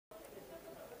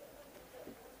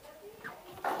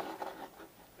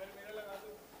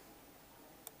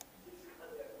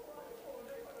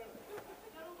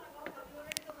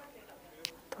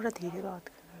थोड़ा धीरे बात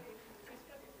कर।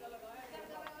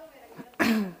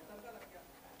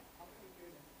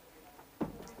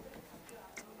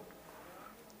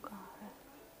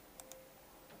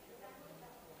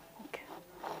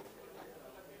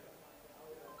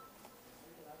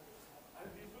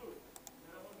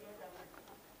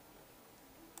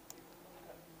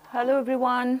 Hello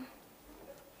everyone.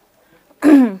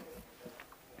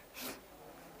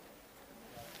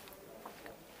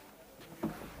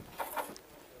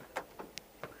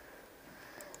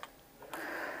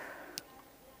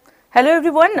 Hello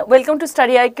everyone, welcome to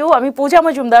StudyIQ. আমি পূজা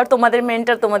মজুমদার, তোমাদের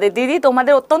মেন্টর, তোমাদের দিদি,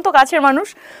 তোমাদের অত্যন্ত কাছের মানুষ।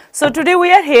 So today we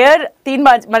are here,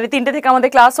 মানে 3টে থেকে আমাদের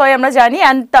ক্লাস হয় আমরা জানি,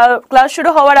 and ক্লাস শুরু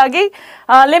হওয়ার আগেই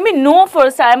let me know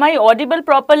first, am I audible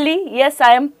properly? Yes,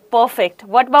 I am perfect.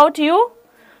 What about you?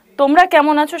 তোমরা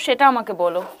কেমন আছো সেটা আমাকে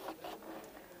বলো।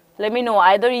 Let me know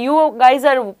either you guys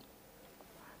are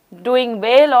doing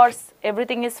well or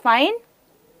everything is fine.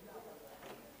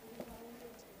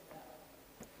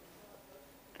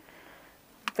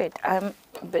 Wait, I'm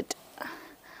a bit.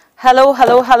 Hello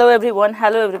everyone.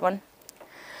 Hello everyone.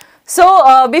 So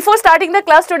before starting the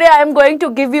class today, I am going to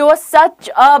give you such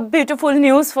a beautiful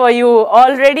news for you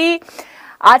already.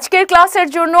 আজকের ক্লাসের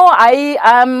জন্য I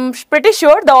am pretty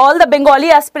sure that all the Bengali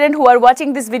aspirants who are watching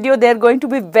this video, they are going to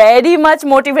be very much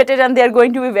motivated and they are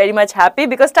going to be very much happy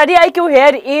because StudyIQ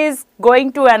here is going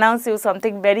to announce you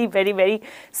something very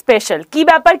special. কি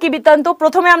ব্যাপার কি বৃত্তান্ত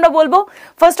প্রথমে আমরা বলবো,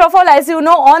 first of all, as you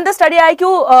know, on the StudyIQ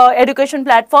education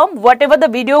platform, whatever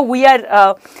the video we are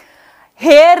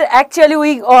here actually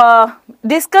we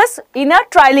discuss in a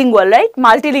trilingual, right,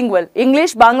 multilingual,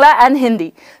 English, Bangla and Hindi.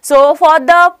 So for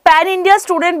the pan India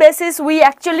student basis, we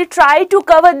actually try to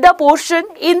cover the portion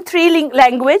in 3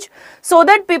 language so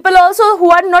that people also who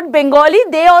are not Bengali,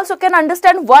 they also can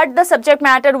understand what the subject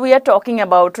matter we are talking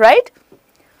about, right?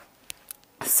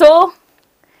 So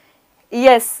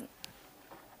yes,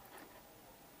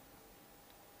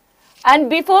 and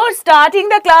before starting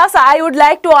the class, I would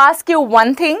like to ask you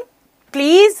one thing.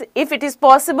 Please, if it is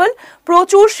possible,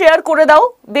 প্রচুর share করে দাও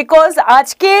because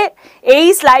আজকে এই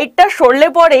স্লাইডটা সরলে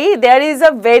পরেই there is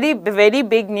a very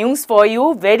big news for you,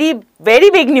 very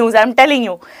big news, I'm telling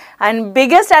you, and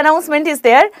biggest announcement is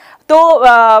there. So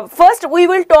first we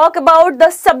will talk about the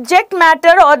subject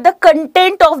matter or the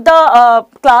content of the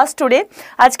class today.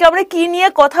 আজকে আমরা কি নিয়ে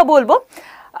কথা বলবো?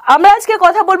 আমরা আজকে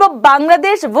কথা বলবো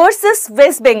Bangladesh versus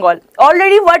West Bengal.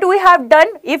 Already what we have done,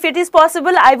 if it is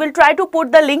possible I will try to put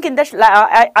the link in the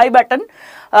I button.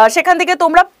 সেখান থেকে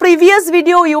তোমরা previous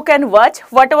video you can watch.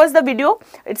 What was the video?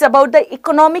 It's about the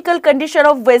economical condition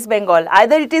of West Bengal,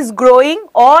 either it is growing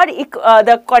or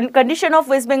the condition of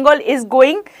West Bengal is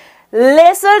going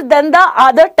lesser than the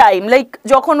other time, like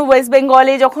যখন West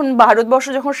বেঙ্গলে যখন ভারতবর্ষ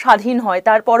যখন স্বাধীন হয়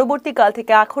তার পরবর্তীকাল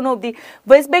থেকে এখনো অবধি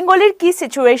ওয়েস্ট বেঙ্গলের কি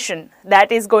situation, that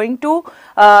is going to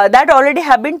that already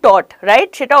have been taught, right?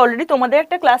 সেটা অলরেডি তোমাদের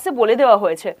একটা ক্লাসে বলে দেওয়া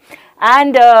হয়েছে।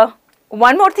 And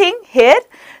one more thing hair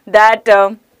that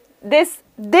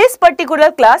this particular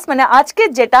class, মানে আজকে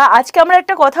আজকে আমরা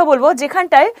একটা কথা বলবো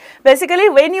যেখানটায় basically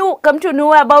when you come to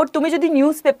know about, তুমি যদি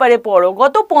নিউজ পেপারে পড়ো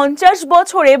গত 50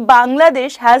 বছরে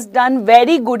Bangladesh has done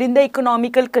very good in the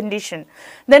economical condition,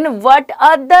 then what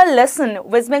are the lesson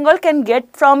West Bengal can get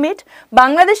from it?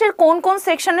 বাংলাদেশের কোন কোন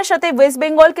সেকশনের সাথে ওয়েস্ট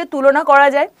বেঙ্গলকে তুলনা করা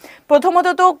যায়, প্রথমত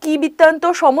তো কি বৃত্তান্ত,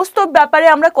 সমস্ত ব্যাপারে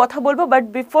আমরা কথা বলবো। But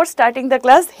before starting the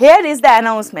class, here is the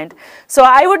announcement. So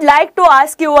I would like to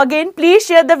ask you again, please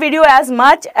share the video as much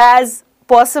as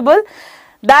possible.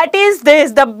 That is this,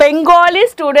 the Bengali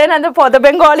student and for the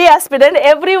Bengali aspirant,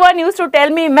 everyone used to tell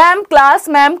me, ma'am class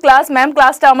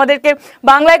ta amaderke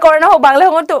banglaয় করে না হোক, বাংলায়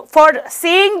হোক। তো for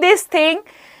seeing this thing,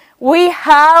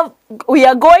 we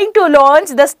are going to launch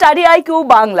the StudyIQ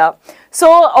Bangla. So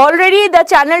already the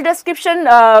channel description,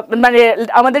 মানে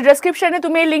আমাদের ডেসক্রিপশনে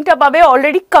তুমি এই লিঙ্কটা পাবে,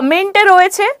 অলরেডি কমেন্টে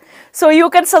রয়েছে। So you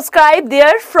can subscribe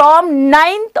there. From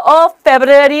 9th of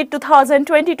February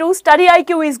 2022, StudyIQ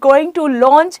is going to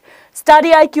launch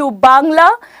StudyIQ Bangla,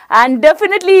 and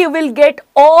definitely you will get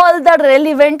all the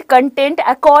relevant content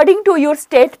according to your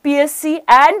state PSC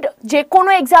and je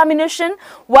kono examination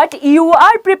what you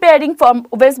are preparing from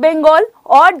West Bengal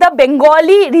or the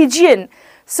Bengali region.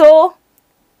 So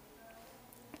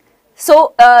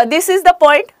this is the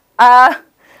point.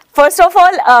 First of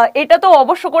all, এটা তো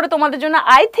অবশ্য করে তোমাদের জন্য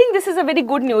I think this is a very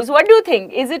good news. What do you think?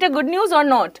 Is it a good news or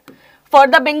not? for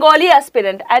the Bengali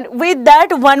aspirant. And with that,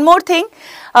 one more thing,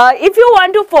 if you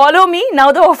want to follow me now,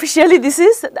 the officially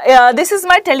this is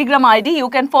my Telegram ID. You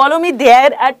can follow me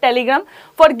there at Telegram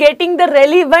for getting the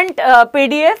relevant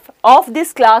PDF of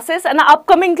these classes and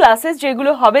upcoming classes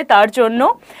যেগুলো হবে তার জন্য.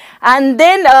 And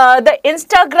then the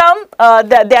Instagram,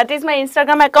 that is my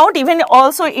Instagram account. Even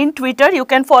also in Twitter, you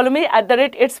can follow me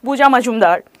 @ it's Puja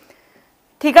Majumder.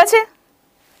 ঠিক আছে?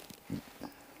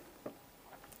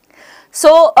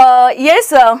 So yes,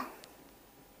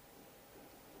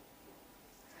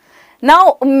 now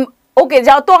okay,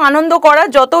 যত আনন্দ করা,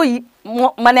 যত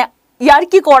মানে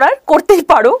ইয়ার্কি করার করতেই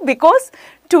পারো, because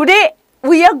today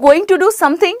we are going to do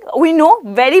something. We know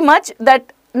very much that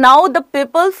now the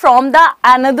people from the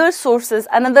another sources,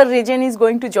 another region is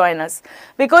going to join us,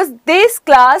 because this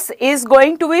class is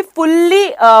going to be fully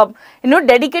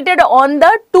dedicated on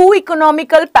the two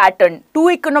economical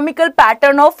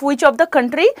pattern of which of the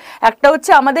country. একটা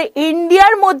হচ্ছে আমাদের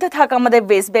ইন্ডিয়ার মধ্যে থাকা আমাদের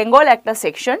West Bengal একটা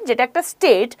section, যেটা একটা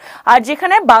স্টেট, আর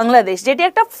যেখানে বাংলাদেশ, যেটি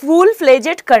একটা ফুল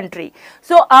ফ্লেজেড কান্ট্রি.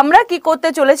 সো আমরা কি করতে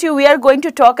চলেছি, we are going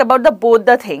to talk about the both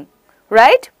the thing,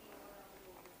 right?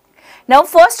 Now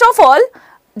first of all,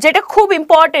 যেটা খুব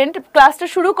ইম্পর্টেন্ট ক্লাসটা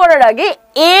শুরু করার আগে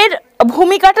এর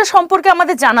ভূমিকাটা সম্পর্কে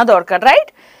আমাদের জানা দরকার, right?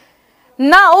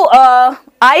 Now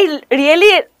I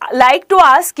really like to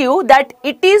ask you that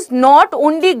it is not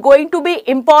only going to be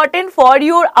important for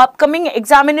your upcoming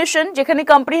examination যেখানে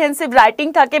comprehensive writing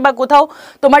থাকে বা কোথাও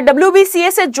তোমার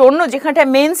WBCS এর জন্য যেখানে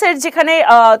মেন্স এর যেখানে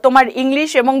তোমার ইংলিশ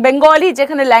এবং বেঙ্গলি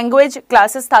যেখানে ল্যাঙ্গুয়েজ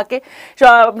ক্লাসেস থাকে,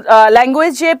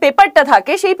 ল্যাঙ্গুয়েজ যে পেপারটা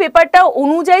থাকে সেই পেপারটা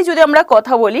অনুযায়ী যদি আমরা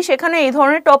কথা বলি সেখানে এই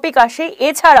ধরনের টপিক আসে.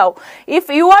 এছাড়াও if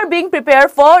you are being prepared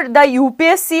for the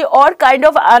UPSC or kind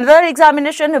of another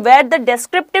examination where the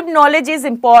descriptive knowledge is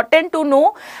important to know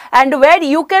and where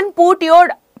you can put your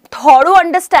thorough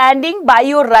understanding by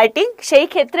your writing, সেই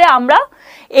ক্ষেত্রে আমরা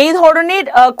এই ধরনের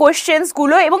questions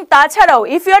গুলো, এবং তাছাড়াও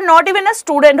if you are not even a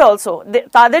student also,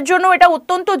 তাদের জন্য এটা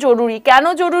অত্যন্ত জরুরি. কেন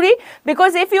জরুরি?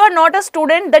 because if you are not a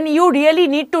student then you really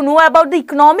need to know about the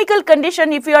economical condition.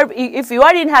 If you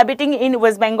are inhabiting in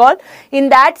West Bengal, in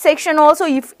that section also,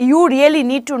 if you really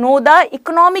need to know the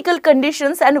economical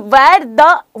conditions and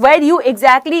where you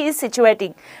exactly is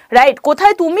situating, right?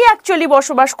 কোথায় তুমি actually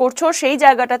বসবাস করছো সেই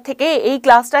জায়গাটা থেকে এই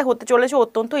ক্লাসটা হতে চলেছে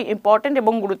অত্যন্ত ইম্পর্টেন্ট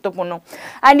এবং গুরুত্বপূর্ণ.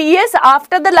 And yes,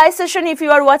 after the live session, if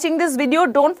you are watching this video,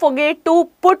 don't forget to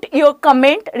put your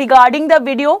comment regarding the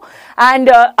video, and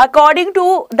according to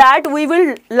that we will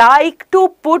like to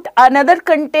put another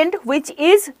content which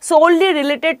is solely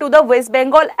related to the West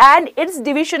Bengal and its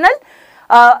divisional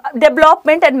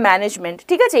development and management.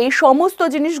 ঠিক আছে, এই সমস্ত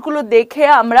জিনিসগুলো দেখে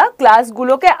আমরা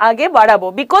ক্লাসগুলোকে আগে বাড়াবো,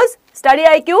 because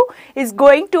StudyIQ is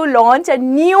going to launch a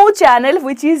new channel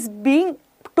which is being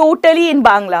totally in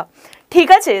Bangla. ঠিক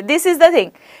আছে, this is the thing.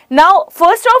 Now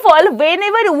first of all,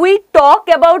 whenever we talk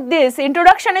about this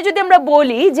introduction এ যদি আমরা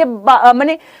বলি যে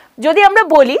মানে যদি আমরা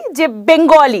বলি যে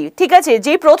বেঙ্গলি, ঠিক আছে,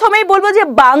 যে প্রথমেই বলবো যে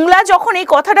বাংলা, যখন এই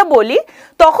কথাটা বলি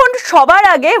তখন সবার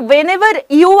আগে whenever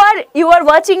you are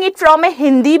watching it from a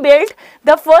Hindi belt,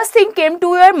 the first thing came to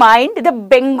your mind, the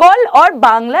Bengal or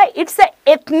Bangla, it's a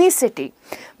ethnicity.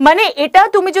 মানে এটা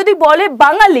তুমি যদি বলে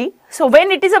বাঙালি, so when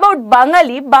it is about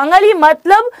Bangali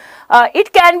matlab it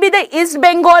can be the East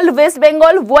Bengal, West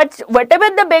Bengal, whatever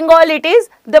the Bengal it is,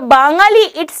 the Bangali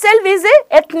itself is a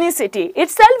ethnicity,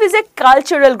 itself is a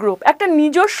cultural group. একটা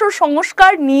নিজস্ব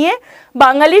সংস্কার নিয়ে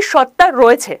বাঙালির সত্তা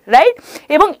রয়েছে, right?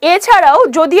 এবং এছাড়াও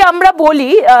যদি আমরা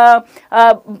বলি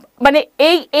মানে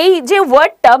এই যে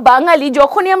ওয়ার্ডটা বাঙালি,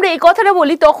 যখনই আমরা এই কথাটা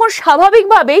বলি তখন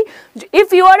স্বাভাবিকভাবেই if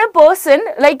you are a person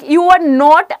like you are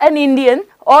not an Indian,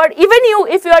 or even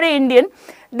if you are an Indian,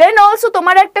 then also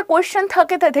তোমার একটা কোয়েশ্চেন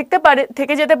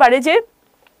থেকে যেতে পারে যে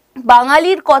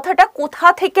বাঙালির কথাটা কোথা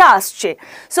থেকে আসছে.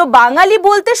 সো বাঙালি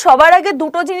বলতে সবার আগে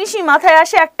দুটো জিনিসই মাথায়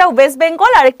আসে, একটা ওয়েস্ট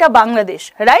বেঙ্গল আর একটা Bangladesh,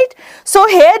 right? So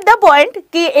here the point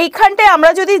কি এইখানটায়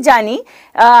আমরা যদি জানি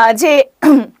যে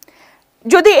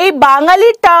যদি এই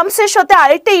বাঙালির টার্মসের সাথে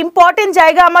আরেকটা ইম্পর্টেন্ট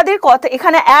জায়গা আমাদের কথা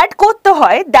এখানে অ্যাড করতে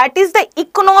হয়, that is the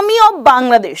economy of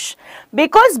Bangladesh,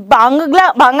 because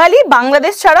বাঙালি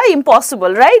বাংলাদেশ ছাড়া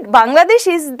impossible, right? Bangladesh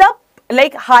is the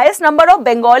like highest number of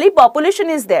Bengali population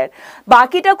is there.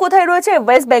 বাকিটা কোথায় রয়েছে?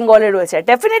 ওয়েস্ট বেঙ্গলে রয়েছে.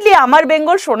 ডেফিনেটলি আমার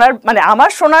বেঙ্গল সোনার মানে আমার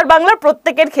সোনার বাংলার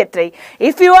প্রত্যেকের ক্ষেত্রেই,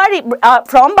 if you are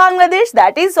from Bangladesh,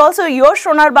 that is also your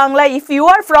সোনার Bangla. If you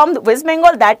are from West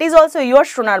Bengal, that is also your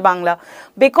সোনার বাংলা,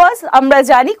 because আমরা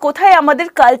জানি কোথায় আমাদের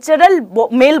cultural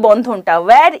mail বন্ধনটা,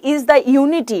 where is the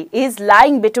unity is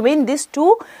lying between these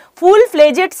two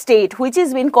full-fledged state which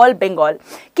is been called Bengal.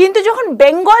 কিন্তু যখন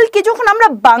বেঙ্গলকে যখন আমরা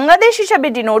বাংলাদেশ হিসাবে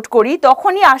ডিনোট করি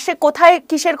তখনই আসে কোথায়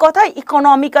কিসের কথা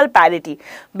ইকোনমিক্যাল প্যারিটি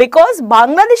বিকজ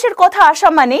বাংলাদেশের কথা আসা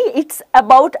মানে ইটস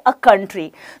অ্যাবাউট আ কান্ট্রি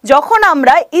যখন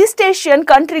আমরা ইস্ট এশিয়ান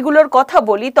কান্ট্রিগুলোর কথা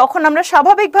বলি তখন আমরা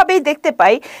স্বাভাবিকভাবেই দেখতে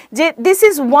পাই যে this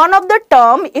is one of the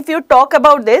term if you talk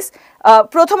about this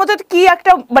প্রথমত কি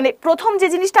একটা মানে প্রথম যে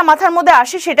জিনিসটা মাথার মধ্যে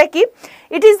আসে সেটা কি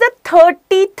it is the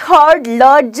 33rd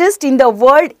largest in the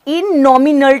world in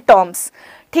nominal terms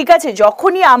ঠিক আছে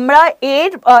যখনই আমরা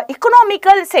এর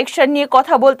ইকোনমিক্যাল সেকশন নিয়ে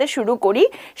কথা বলতে শুরু করি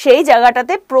সেই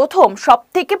জায়গাটাতে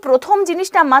সবথেকে প্রথম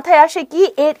জিনিসটা মাথায় আসে কি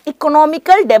এর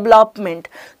ইকোনমিক্যাল ডেভেলপমেন্ট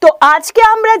তো আজকে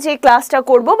আমরা যে ক্লাসটা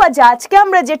করব বা আজকে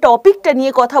আমরা যে টপিকটা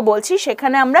নিয়ে কথা বলছি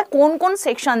সেখানে আমরা কোন কোন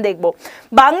সেকশন দেখব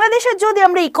বাংলাদেশের যদি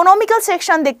আমরা ইকোনমিক্যাল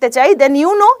সেকশন দেখতে চাই দেন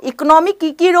ইউ নো ইকোনমি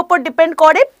কির উপর ডিপেন্ড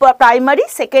করে প্রাইমারি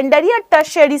সেকেন্ডারি আর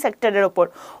টারশিয়ারি সেক্টরের উপর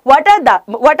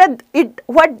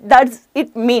হোয়াট ডাজ ইট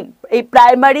মিন এই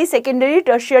প্রাইমারি সেকেন্ডারি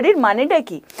টারশিয়ারির মানেটা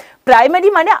কি প্রাইমারি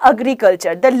মানে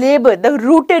agriculture the labour the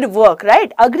rooted work right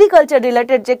agriculture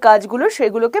related যে কাজগুলো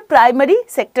সেগুলোকে প্রাইমারি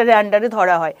সেক্টরের আন্ডারে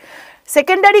ধরা হয়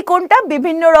সেকেন্ডারি কোনটা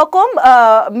বিভিন্ন রকম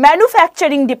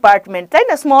ম্যানুফ্যাকচারিং ডিপার্টমেন্ট তাই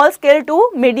না স্মল স্কেল টু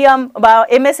মিডিয়াম বা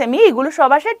এমএসএমই এগুলো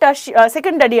সব আসে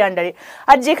সেকেন্ডারি আন্ডারে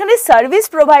আর যেখানে সার্ভিস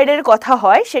প্রোভাইডারের কথা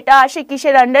হয় সেটা আসে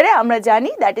কিসের আন্ডারে আমরা জানি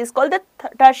that is called the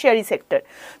tertiary sector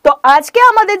তো আজকে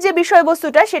আমাদের যে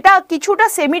বিষয়বস্তুটা সেটা কিছুটা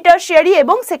সেমি টারশিয়ারি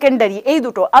এবং সেকেন্ডারি এই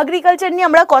দুটো এগ্রিকালচার নিয়ে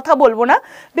আমরা কথা বলবো না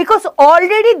because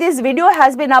already this video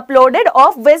has been uploaded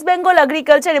of West Bengal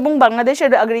agriculture এবং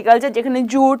বাংলাদেশের এগ্রিকালচার যেখানে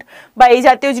জুট বা এই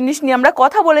জাতীয় জিনিস নিয়ে আমরা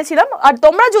কথা বলেছিলাম আর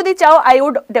তোমরা যদি চাও I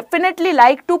would definitely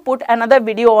like to put another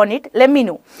video on it let me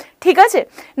no ঠিক আছে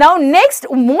নাও next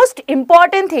most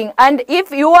important thing and if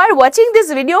you are watching this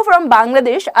video from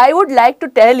Bangladesh I would like to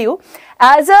tell you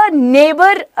as a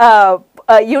neighbor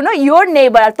you know your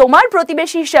neighbor তোমার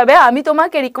প্রতিবেশী হিসাবে আমি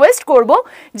তোমাকে request করব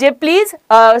যে please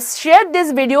share this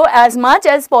video as much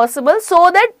as possible so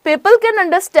that people can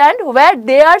understand where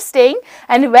they are staying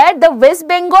and where the West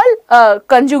Bengal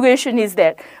conjugation is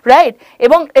there right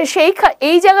এবং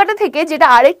এই জায়গাটা থেকে যেটা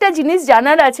আরেকটা জিনিস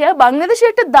জানার আছে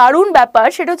বাংলাদেশের একটা দারুণ ব্যাপার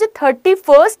সেটা হচ্ছে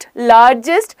 31st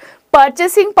largest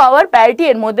purchasing power parity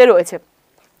এর মধ্যে রয়েছে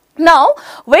Now,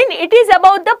 when it is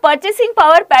about the purchasing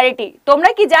power parity, তোমরা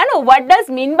কি জানো what does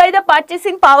mean by the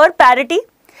purchasing power parity?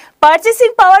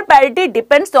 Purchasing power parity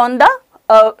depends on the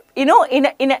you know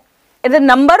in the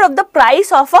number of the price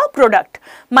of a product.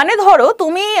 মানে ধরো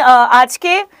তুমি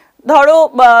আজকে ধরো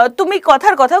তুমি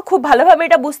কথার কথা খুব ভালোভাবে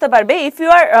এটা বুঝতে পারবে if you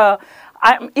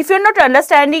are not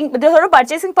understanding ধরো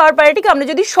purchasing power parity কে আমরা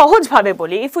যদি সহজভাবে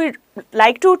বলি if we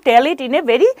like to tell it in a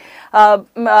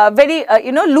very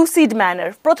you know lucid manner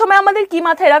প্রথমে আমাদের কি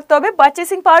মাথায় রাখতে হবে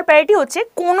purchasing power parity হচ্ছে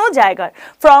কোন জায়গার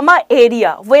from a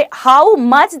area where how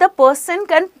much the person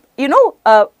can you know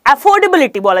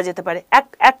affordability বলা যেতে পারে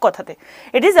এক কথাতে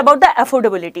it is about the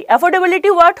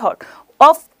affordability what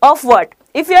of what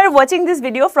if you are watching this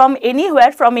video from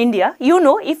anywhere from India you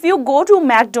know if you go to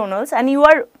McDonald's and you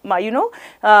are you know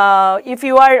if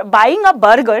you are buying a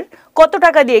burger কত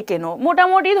টাকা দিয়ে কেনো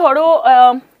মোটামুটি ধরো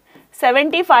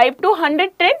 75 to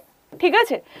 110 ঠিক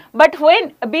আছে but when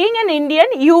being an Indian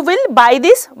you will buy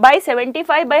this by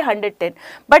 75 by 110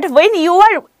 but when you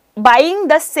are buying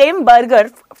the same burger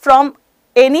from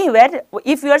anywhere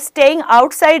if you are staying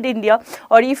outside India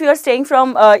or if you are staying from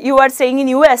you are staying in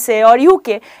USA or UK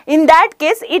in that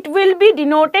case it will be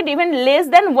denoted even less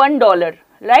than $1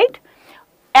 right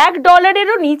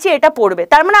 $1 নিচে এটা পড়বে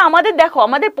তার মানে আমাদের দেখো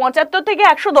আমাদের 75 থেকে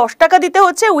 110 টাকা দিতে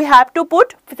হচ্ছে we have to put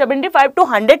 75 to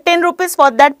 110 rupees for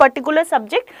that particular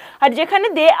subject আর যেখানে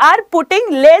they are putting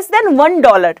less than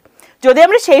 $1 যদি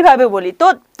আমরা সেইভাবে বলি তো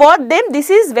for them this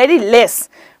is very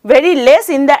less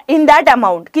in that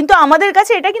amount কিন্তু আমাদের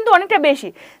কাছে এটা কিন্তু অনেকটা বেশি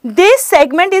this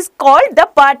segment is called the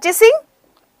purchasing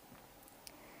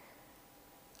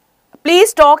please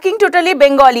talking totally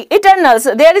Bengali eternals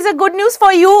there is a good news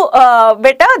for you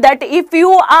beta that if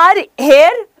you are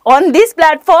here on this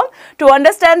platform to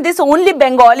understand this only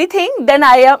Bengali thing then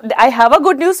I have a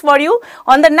good news for you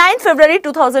on the 9th February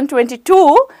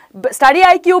 2022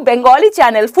 StudyIQ Bengali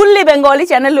channel fully Bengali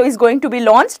channel is going to be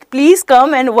launched please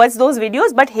come and watch those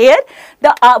videos but here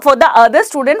the for the other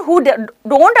student who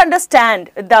don't understand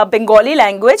the Bengali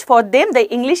language for them the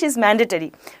English is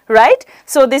mandatory right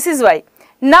so this is why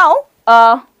now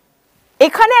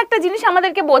এখানে একটা জিনিস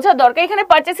আমাদেরকে বোঝা দরকার এখানে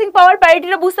purchasing পাওয়ার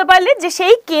প্যারিটিটা বুঝতে পারলে যে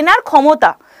সেই কেনার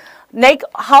ক্ষমতা like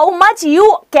how much you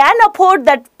can afford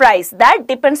that price that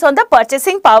depends on the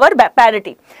purchasing power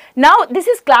parity now this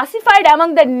is classified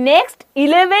among the next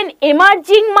 11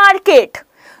 emerging market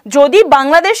যদি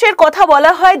বাংলাদেশের কথা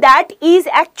বলা হয়, that is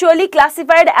actually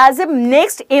classified as a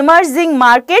next emerging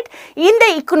market in the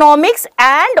economics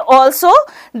and also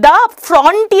the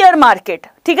frontier market,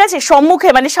 ঠিক আছে, সম্মুখে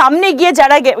মানে সামনে গিয়ে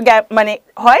যারা মানে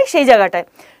হয় সেই জায়গাটায়।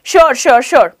 Sure sure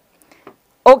sure,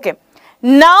 okay.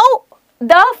 Now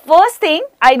the first thing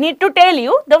I need to tell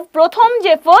you, the প্রথম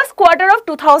যে first quarter of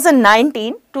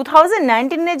 2019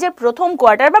 এর যে প্রথম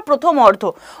কোয়ার্টার বা প্রথম অর্ধ,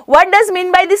 what does mean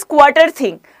by this quarter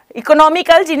thing?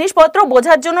 Economical জিনিসপত্র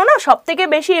বোঝার জন্য না সবথেকে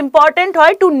বেশি ইম্পর্টেন্ট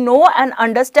হয় to know and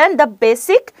understand the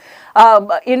basic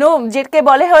যেটাকে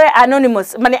বলে হয় অ্যানোনিমাস,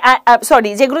 মানে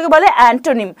সরি যেগুলোকে বলে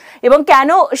অ্যান্টোনিম, এবং কেন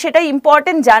সেটা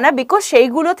ইম্পর্টেন্ট জানা, বিকজ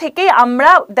সেইগুলো থেকেই আমরা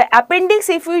the appendix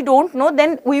if we don't know then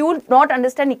we will not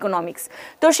understand economics.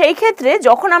 তো সেই ক্ষেত্রে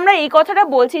যখন আমরা এই কথাটা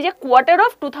বলছি যে quarter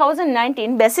of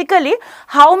 2019, basically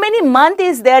how many month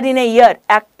is there in a ইয়ার,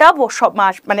 একটা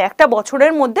মাস মানে একটা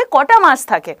বছরের মধ্যে কটা মাস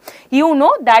থাকে, you know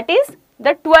that is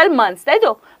the 12 months, তাই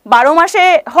তো? 12 মাসে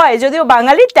হয়, যদিও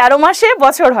বাঙালি 13 মাসে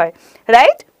বছর হয়,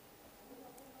 রাইট?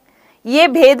 ये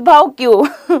भेदभाव क्यों?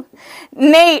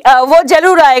 नहीं, वो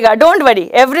जरूर आएगा, don't worry,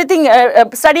 everything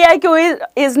StudyIQ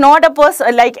is not a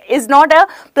is not a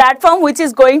platform which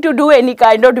is going to do any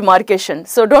kind of demarcation,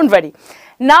 so don't worry.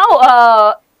 Now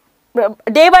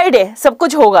day by day सब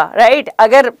कुछ होगा, राइट?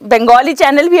 अगर बंगाली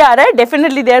चैनल भी आ रहा है,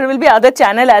 definitely there will be other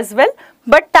channel as well,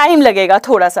 but time लगेगा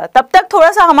थोड़ा सा, तब तक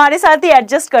थोड़ा सा हमारे साथ ही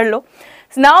एडजस्ट कर लो।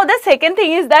 Now the second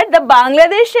thing is that the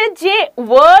বাংলাদেশের যে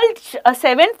ওয়ার্ল্ড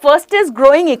 7 ফাস্টেস্ট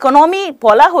গ্রোয়িং ইকোনমি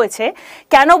বলা হয়েছে,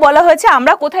 কেন বলা হয়েছে,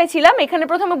 আমরা কোথায় ছিলাম এখানে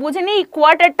প্রথমে বুঝে নিই।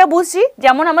 কোয়ার্টারটা বুঝছি,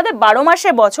 যেমন আমাদের 12 মাসে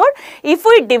বছর, if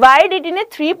we divide it in a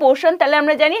 3 portion, তাহলে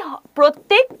আমরা জানি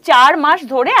প্রত্যেক 4 মাস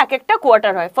ধরে এক একটা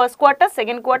কোয়ার্টার হয়, first quarter,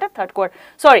 second quarter, third quarter,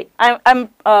 sorry I am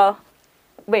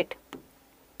wait,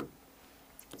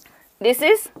 this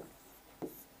is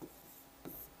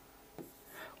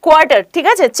quarter, ঠিক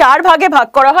আছে, 4 ভাগে ভাগ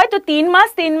করা হয়, তো 3 মাস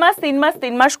 3 মাস 3 মাস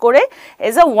 3 মাস করে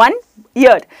এজ আ 1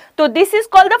 ইয়ার। তো this is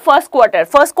call the first quarter.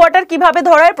 First quarter কিভাবে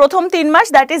ধরা হয়? প্রথম 3 মাস,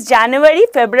 that is January,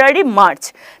 February, March,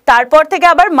 তারপর থেকে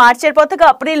আবার মার্চের পর থেকে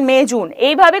এপ্রিল, মে, জুন,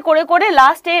 এইভাবে করে করে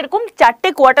লাস্টে এরকম 4টে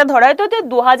কোয়ার্টার ধরা হয়। তো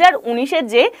 2019-এর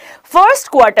যে ফার্স্ট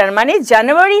কোয়ার্টার মানে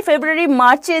জানুয়ারি, ফেব্রুয়ারি,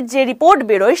 মার্চের যে রিপোর্ট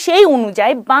বেরোয় সেই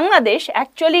অনুযায়ী Bangladesh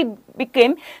actually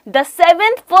became the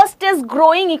 7th fastest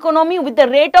growing economy with the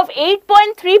rate of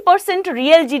 8.3%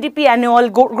 real GDP annual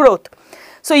growth.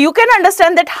 So you can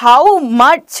understand that how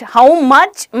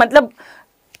much मतलब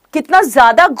कितना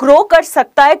ज़्यादा ग्रो कर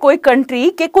सकता है कोई कंट्री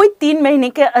के कोई 3 महीने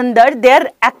के अंदर their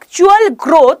actual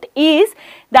growth is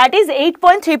that is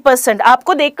 8.3%.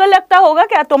 आपको देखकर लगता होगा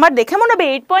क्या, तुम्हारे देखे मनो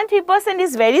 8.3%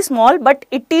 is very small, but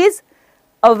it is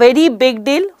a very big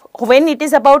deal when it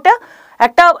is about a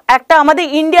একটা আমাদের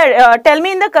ইন্ডিয়ার, tell me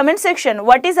in the comment section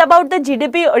what is about the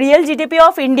GDP, real GDP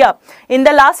of India in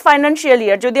the last financial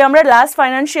year. যদি আমরা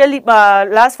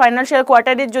last financial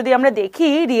কোয়ার্টারের যদি আমরা দেখি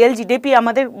real GDP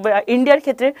আমাদের ইন্ডিয়ার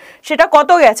ক্ষেত্রে সেটা কত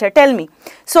গেছে, tell me.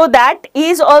 So that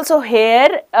is also hair,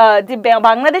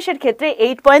 বাংলাদেশের ক্ষেত্রে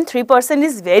 8.3%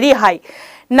 is very high.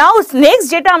 Now next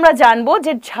যেটা আমরা জানবো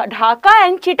যে Dhaka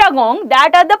and Chittagong,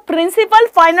 that are the principal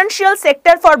financial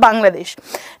sector for Bangladesh.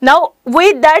 Now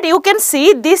with that you can see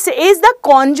this is the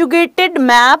conjugated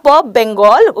map of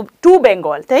Bengal to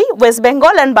Bengal, তাই West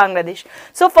Bengal and Bangladesh.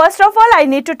 So first of all I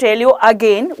need to tell you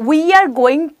again, we are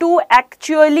going to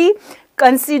actually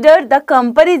consider the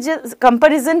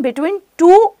comparison between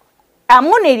two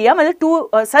এমন area মানে two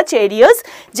such areas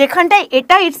যেখানটায়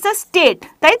এটা it's a state,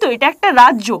 তাই তো, এটা একটা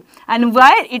রাজ্য, and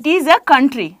war it is a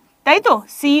country, তাই তো,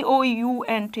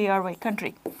 COUNTRY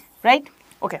কান্ট্রি, রাইট?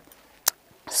 ওকে,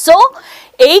 সো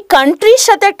এই কান্ট্রির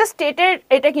সাথে একটা স্টেটের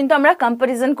এটা কিন্তু আমরা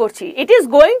কম্পারিজন করছি। It is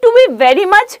going to be very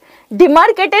much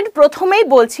demarcated, প্রথমেই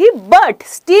বলছি, but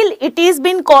still it is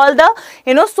been call the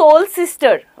soul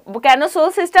sister. কেন সোল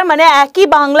সিস্টার? মানে একই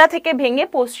বাংলা থেকে ভেঙে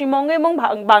পশ্চিমবঙ্গ এবং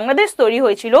বাংলাদেশ তৈরি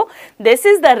হয়েছিল। This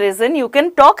is the reason you can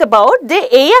talk about, যে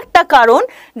এই একটা কারণ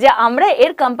যে আমরা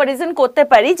এর কম্পারিজন করতে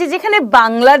পারি যে যেখানে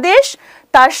বাংলাদেশ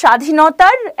তার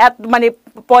স্বাধীনতার মানে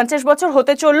 50 বছর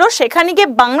হতে চললো, সেখানে গিয়ে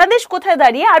বাংলাদেশ কোথায়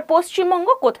দাঁড়িয়ে আর পশ্চিমবঙ্গ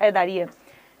কোথায় দাঁড়িয়ে,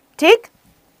 ঠিক?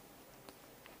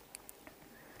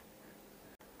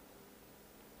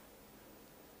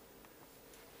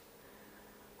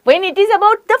 When it is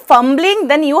about the fumbling,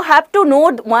 then you have to know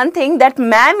one thing, that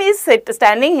ma'am is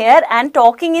standing here and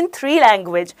talking in 3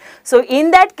 languages. So in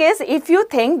that case, if you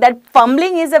think that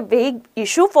fumbling is a big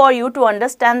issue for you to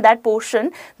understand that portion,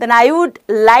 then I would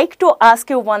like to ask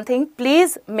you one thing.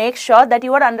 Please make sure that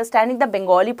you are understanding the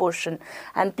Bengali portion,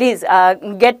 and please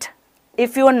get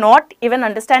if you are not even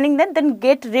understanding that, then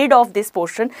get rid of this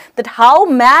portion that how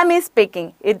ma'am is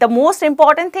speaking. The most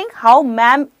important thing, how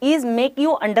ma'am is make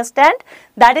you understand,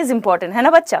 that is important, hai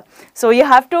na bachcha? So you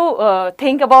have to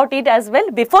think about it as well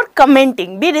before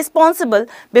commenting. Be responsible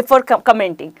before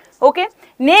commenting. Okay,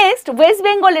 next West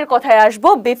Bengal er kothay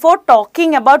ashbo. Before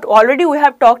talking about, already we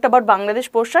have talked about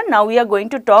Bangladesh portion, now we are going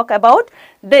to talk about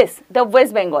this, the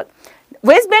West Bengal.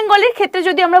 West বেঙ্গলের ক্ষেত্রে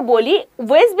যদি আমরা বলি,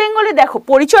 West বেঙ্গলে দেখো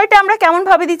পরিচয়টা আমরা কেমন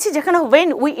ভাবে দিচ্ছি, যেখানে when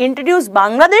we introduce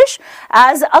Bangladesh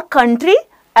as a country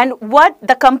and what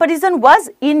the comparison was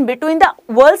in between the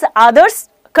world's others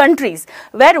countries,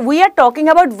 where we are talking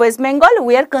about West Bengal,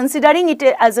 we are considering it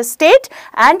as a state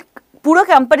and পুরো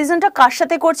কম্পারিজনটা কার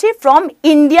সাথে করছি, from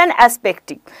Indian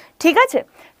অ্যাসপেক্টিভ, ঠিক আছে?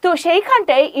 তো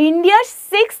সেইখানটায় ইন্ডিয়ার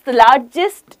 6th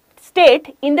largest state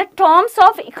in the terms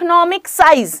of economic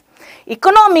size,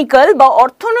 economical বা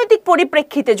অর্থনৈতিক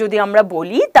পরিপ্রেক্ষিতে যদি আমরা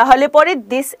বলি, তাহলে পরে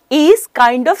this is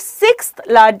kind of 6th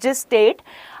largest state.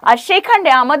 আর সেখানে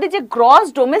আমাদের যে গ্রস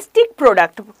ডোমেস্টিক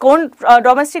প্রোডাক্ট, কোন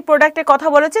ডোমেস্টিক প্রোডাক্টের কথা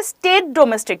বলেছে, state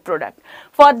domestic product,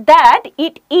 for that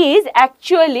it is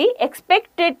actually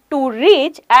expected to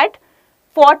reach at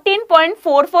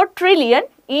 14.44 trillion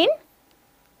in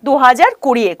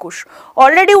 2020-21।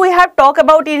 Already we have talk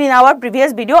about it in our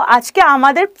previous video. আজকে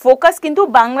আমাদের focus কিন্তু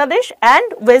বাংলাদেশ অ্যান্ড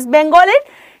ওয়েস্ট বেঙ্গলের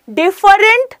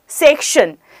different section,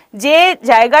 যে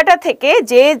জায়গাটা থেকে,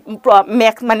 যে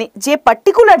মানে যে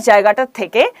পার্টিকুলার জায়গাটা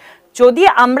থেকে যদি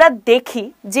আমরা দেখি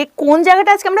যে কোন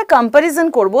জায়গাটা আজকে আমরা কম্প্যারিজন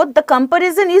করব, the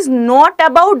comparison is not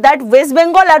about that West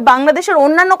Bengal আর বাংলাদেশের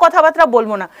অন্যান্য কথাবার্তা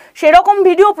বলবো না, সেরকম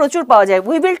ভিডিও প্রচুর পাওয়া যায়।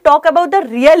 We will talk about the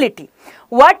reality,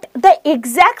 what the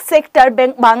exact sector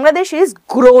Bangladesh is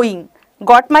growing.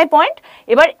 Got my point?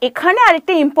 এবার এখানে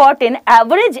আরেকটা ইম্পর্টেন্ট,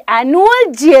 অ্যাভারেজ অ্যানুয়াল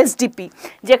জিএসডিপি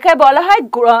যাকে বলা হয়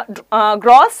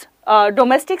গ্রস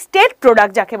ডোমেস্টিক স্টেট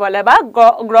প্রোডাক্ট যাকে বলে, বা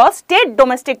গ্রস স্টেট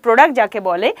ডোমেস্টিক প্রোডাক্ট যাকে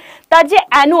বলে, তার যে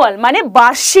অ্যানুয়াল মানে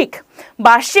বার্ষিক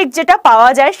যেটা পাওয়া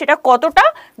যায় সেটা কতটা,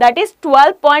 দ্যাট ইজ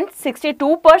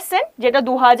 12.62%, যেটা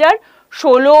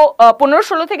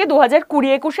 2015-16 থেকে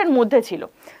 2020-21 মধ্যে ছিল,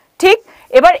 ঠিক?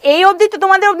 এবার এই অবধি তো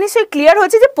তোমাদের নিশ্চয়ই ক্লিয়ার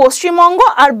হয়েছে যে পশ্চিমবঙ্গ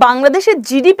আর বাংলাদেশের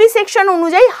জিডিপি সেকশন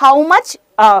অনুযায়ী how much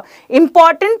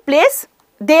important place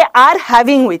they are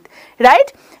having with, right?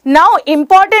 Now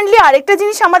importantly আরেকটা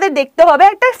জিনিস আমাদের দেখতে হবে,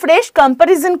 একটা ফ্রেশ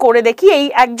কম্প্যারিজন করে দেখি। এই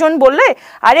একজন বললে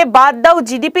আরে বাদ দাও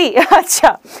জিডিপি, আচ্ছা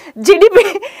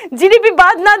জিডিপি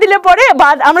বাদ না দিলে পরে,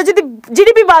 আমরা যদি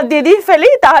জিডিপি বাদ দিয়ে দিই ফেলি,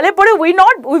 তাহলে পরে we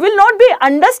will not be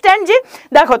understand. যে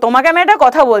দেখো তোমাকে আমি একটা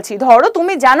কথা বলছি, ধরো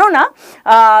তুমি জানো না,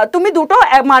 তুমি দুটো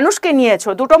মানুষকে নিয়েছো,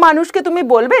 দুটো মানুষকে তুমি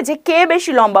বলবে যে কে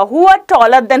বেশি লম্বা, হু আর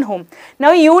টলার দেন home.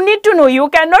 Now you need to know, you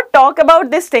can not talk about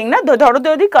this thing না। ধরো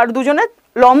যদি দুজনের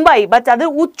লম্বাই বা তাদের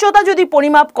উচ্চতা যদি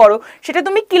পরিমাপ করো, সেটা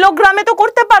তুমি কিলোগ্রামে তো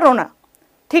করতে পারো না,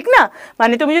 ঠিক না?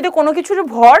 মানে তুমি যদি কোনো কিছুর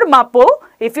ভর মাপো,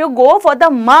 if you go for the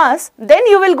mass, then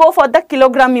you will go for the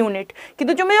kilogram unit.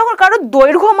 কিন্তু তুমি যখন কারো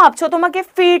দৈর্ঘ্য মাপছো, তোমাকে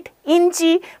ফিট,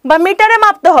 ইঞ্চি বা মিটারে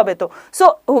মাপতে হবে। তো so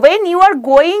when you are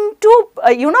going to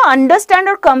understand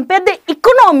or compare the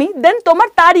economy, দেন তোমার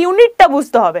তার ইউনিটটা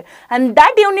বুঝতে হবে, and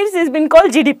that unit is bin called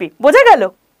GDP. বোঝা গেল?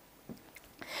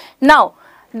 নাও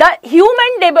দ্য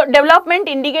হিউম্যান ডেভেলপমেন্ট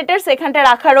ইন্ডিকেটার্স এখানটা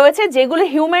রাখা রয়েছে, যেগুলো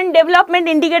হিউম্যান ডেভেলপমেন্ট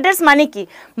ইন্ডিকেটার্স মানে কি,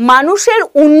 মানুষের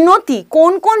উন্নতি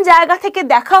কোন কোন জায়গা থেকে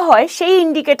দেখা হয় সেই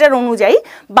ইন্ডিকেটার অনুযায়ী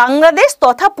বাংলাদেশ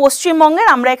তথা পশ্চিমবঙ্গের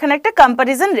আমরা এখানে একটা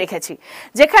কম্প্যারিজন রেখেছি,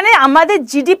 যেখানে আমাদের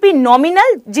জিডিপি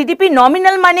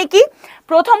নমিনাল মানে কি,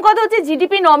 প্রথম কথা হচ্ছে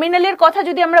জিডিপি নমিনালের কথা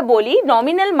যদি আমরা বলি,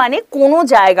 নমিনাল মানে কোনো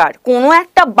জায়গার কোনো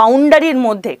একটা বাউন্ডারির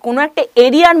মধ্যে, কোনো একটা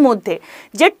এরিয়ার মধ্যে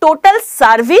যে টোটাল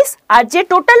সার্ভিস আর যে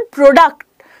টোটাল প্রোডাক্ট,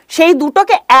 সেই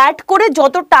দুটোকে অ্যাড করে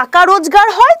যত টাকা রোজগার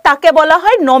হয় তাকে বলা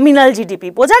হয় নমিনাল জিডিপি।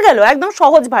 বোঝা গেল একদম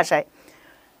সহজ ভাষায়?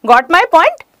 Got my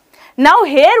point? Now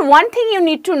hair one thing you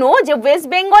need to know, যে ওয়েস্ট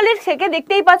বেঙ্গলের থেকে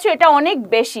দেখতেই পাচ্ছ এটা অনেক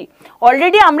বেশি।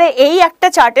 অলরেডি আমরা এই একটা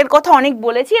চার্টের কথা অনেক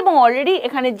বলেছি, এবং অলরেডি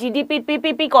এখানে জিডিপি,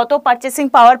 পিপিপি কত, পারচেসিং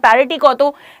পাওয়ার প্যারিটি কত,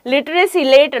 literacy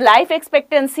rate, life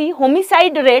expectancy,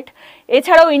 homicide rate,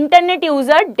 এছাড়াও internet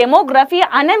user, demography,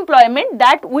 unemployment,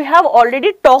 that we have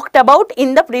already talked about in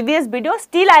the previous video.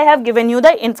 Still I have given you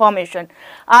the information.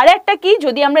 আর একটা কি,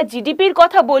 যদি আমরা জিডিপির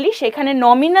কথা বলি, সেখানে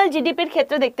নমিনাল জিডিপির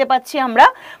ক্ষেত্রে দেখতে পাচ্ছি আমরা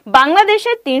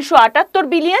বাংলাদেশের 378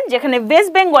 বিলিয়ন, যেখানে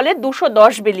ওয়েস্ট বেঙ্গলের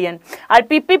 210 বিলিয়ন। আর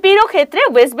পিপিপিরও ক্ষেত্রে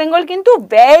ওয়েস্ট বেঙ্গল কিন্তু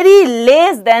ভেরি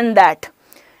লেস দেন দ্যাট,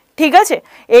 ঠিক আছে?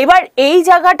 এবার এই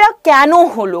জায়গাটা কেন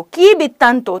হলো, কি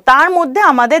বৃত্তান্ত, তার মধ্যে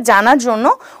আমাদের জানার জন্য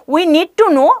we need to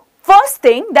know first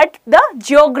thing that the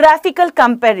geographical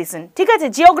comparison. ঠিক আছে,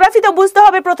 জিওগ্রাফি তো বুঝতে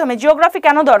হবে প্রথমে, জিওগ্রাফি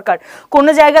কেন দরকার, কোন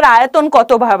জায়গার আয়তন কত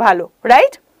ভালো,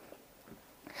 রাইট?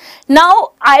 নাও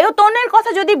আয়তনের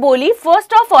কথা যদি বলি,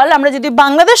 ফার্স্ট অফ অল আমরা যদি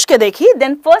বাংলাদেশকে দেখি,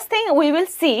 দেন first thing we will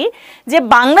see যে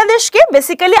বাংলাদেশকে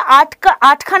বেসিক্যালি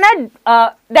আটখানা,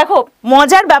 দেখো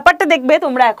মজার ব্যাপারটা দেখবে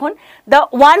তোমরা এখন, the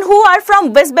one who are from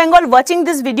West Bengal watching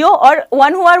this video or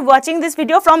one who are watching this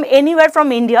video from anywhere from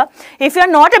India, if you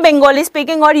are not a Bengali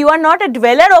speaking or you are not a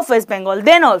dweller of West Bengal,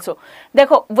 then also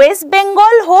দেখো West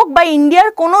Bengal হোক বা ইন্ডিয়ার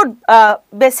কোনো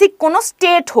basic কোনো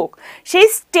state হোক, সেই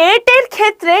স্টেটের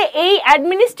ক্ষেত্রে এই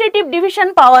অ্যাডমিনিস্ট্রেটিভ ডিভিশন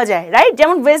পাওয়া যায়, রাইট?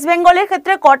 যেমন ওয়েস্ট বেঙ্গলের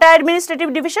ক্ষেত্রে কটা administrative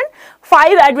division?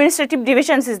 5 administrative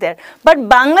divisions is there, but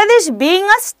Bangladesh being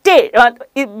a state,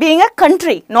 being a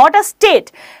country, not a state,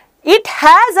 it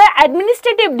has a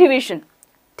administrative division,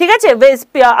 ঠিক আছে?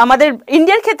 আমাদের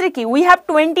ইন্ডিয়ার ক্ষেত্রে কি, we have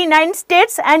 29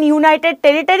 states and United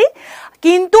territory,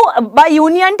 কিন্তু বা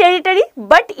union territory,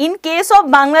 but in case of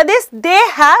Bangladesh they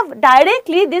have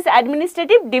directly this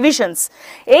administrative divisions.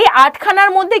 এই 8খানার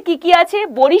মধ্যে কি কি আছে?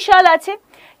 বরিশাল আছে,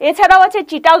 এছাড়াও আছে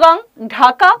চিটাগাং,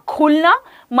 ঢাকা, খুলনা,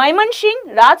 ময়মনসিংহ,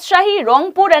 রাজশাহী,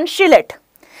 রংপুর অ্যান্ড সিলেট।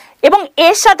 এবং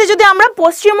এর সাথে যদি আমরা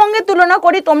পশ্চিমবঙ্গের তুলনা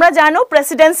করি, তোমরা জানো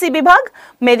প্রেসিডেন্সি বিভাগ,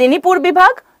 মেদিনীপুর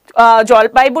বিভাগ,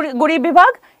 জলপাইগুড়ি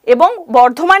বিভাগ এবং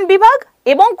বর্ধমান বিভাগ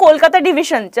এবং কলকাতা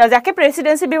ডিভিশন, যাকে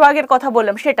প্রেসিডেন্সি বিভাগের কথা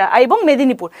বললাম সেটা, এবং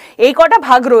মেদিনীপুর, এই কটা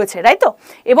ভাগ রয়েছে, রাইট? তো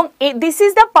এবং this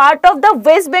is the part of the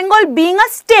West Bengal being a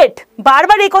state.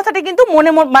 বারবার এই কথাটা কিন্তু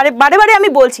বারে বারে আমি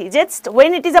বলছি যে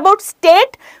when it is about state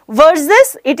versus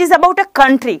it is about a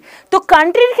country, তো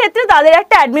কান্ট্রির ক্ষেত্রে তাদের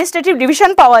একটা অ্যাডমিনিস্ট্রেটিভ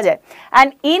ডিভিশন পাওয়া যায়। And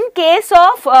in case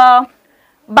of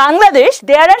Bangladesh,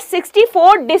 there are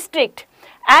 64 districts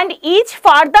and each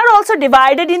further also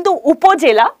divided into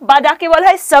উপজেলা বা যাকে বলা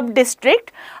হয় সাব ডিস্ট্রিক্ট,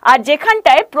 আর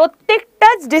যেখানটায় প্রত্যেকটা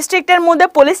ডিস্ট্রিক্টের মধ্যে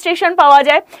পুলিশ স্টেশন পাওয়া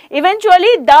যায়।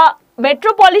 ইভেনচুয়ালি দ্য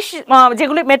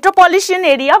যেগুলি মেট্রোপলিটন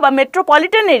এরিয়া বা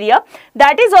metropolitan area,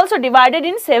 that is also divided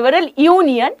in several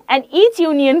union and each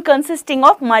union consisting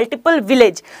of multiple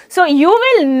village. So you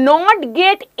will not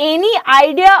get any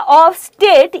idea of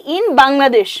state in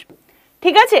Bangladesh,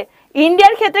 ঠিক আছে?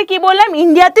 ইন্ডিয়ার ক্ষেত্রে কি বললাম,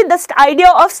 ইন্ডিয়াতে the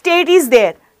idea of state is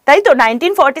there, তাই তো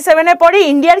 1947 এর পরে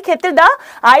ইন্ডিয়ার ক্ষেত্রে the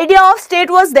idea of state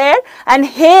was there, and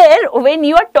hair when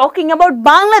you are talking about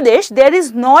Bangladesh there is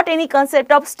not any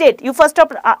concept of state. You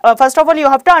first of all you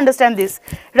have to understand this,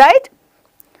 right?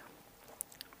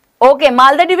 Okay,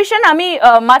 Malda division আমি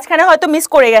মাঝখানে হয়তো miss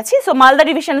করে গেছি, so Malda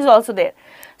division is also there.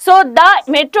 So the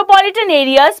metropolitan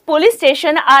areas police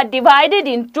station are divided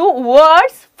into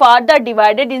wards, further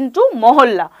divided into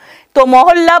mohalla. তো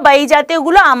মহল্লা বা এই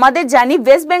জাতীয়গুলো আমাদের জানি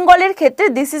ওয়েস্ট বেঙ্গলের ক্ষেত্রে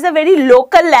this is a very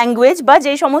local language, বা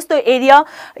যে সমস্ত এরিয়া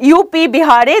ইউপি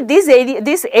বিহারে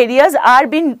this areas R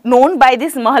bin known by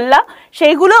this মহল্লা,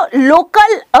 সেইগুলো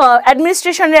লোকাল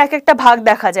অ্যাডমিনিস্ট্রেশনের এক একটা ভাগ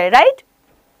দেখা যায়, right?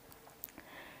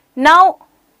 Now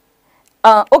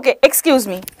okay, excuse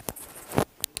me,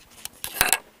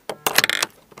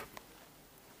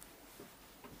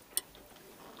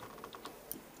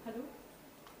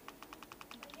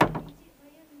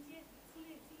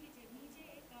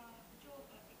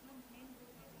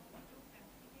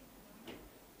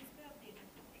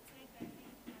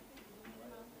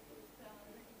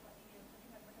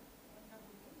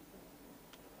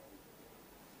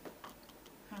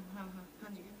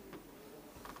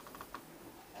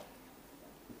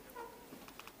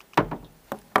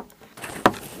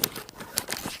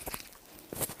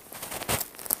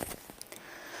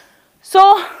 So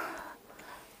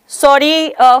sorry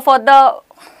for the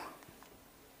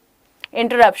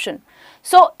interruption.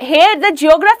 So here the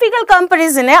geographical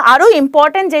comparison এ আরো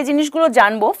ইম্পর্টেন্ট যে জিনিসগুলো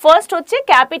জানবো, ফার্স্ট হচ্ছে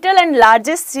capital and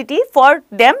largest city for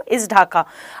them is Dhaka,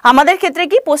 আমাদের ক্ষেত্রে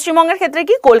কি, পশ্চিমবঙ্গের ক্ষেত্রে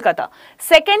কি, কলকাতা।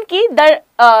 সেকেন্ড কি, the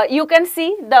you can see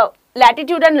the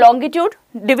Latitude and longitude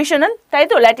divisional, তাই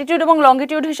তো ল্যাটিটিউড এবং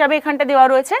লঙ্গিটিউড হিসাবে এখানটা দেওয়া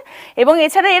রয়েছে, এবং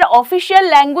এছাড়া এর অফিসিয়াল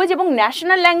ল্যাঙ্গুয়েজ এবং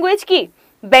ন্যাশনাল ল্যাঙ্গুয়েজ কি,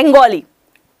 বেঙ্গলি,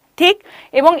 ঠিক?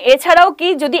 এবং এছাড়াও কি,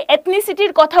 যদি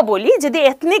এথনিসিটির কথা বলি, যদি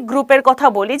এথনিক গ্রুপের কথা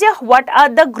বলি, যে what are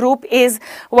the group is,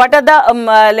 what are the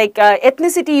like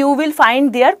ethnicity you will find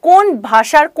দেয়ার, কোন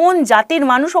ভাষার কোন জাতির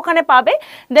মানুষ ওখানে পাবে,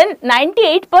 দেন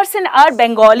 98% আর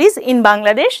বেঙ্গলিজ ইন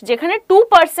বাংলাদেশ, যেখানে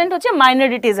 2% হচ্ছে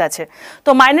মাইনরিটিস আছে। তো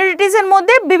মাইনরিটিসের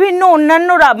মধ্যে বিভিন্ন অন্যান্য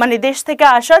মানে দেশ থেকে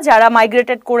আসা যারা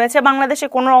মাইগ্রেটেড করেছে বাংলাদেশে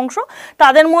কোনো অংশ,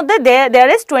 তাদের মধ্যে there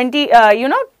is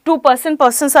 2%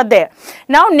 persons are there.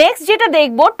 Now next যেটা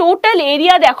দেখবো, টোটাল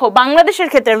এরিয়া দেখো বাংলাদেশের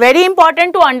ক্ষেত্রে, very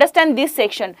important to understand this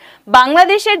section.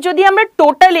 বাংলাদেশের যদি আমরা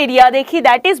টোটাল এরিয়া দেখি,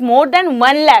 দ্যাট ইজ মোর দ্যান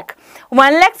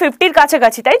 1,50,000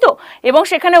 কাছাকাছি, তাই তো? এবং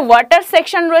সেখানে ওয়াটার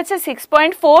সেকশন রয়েছে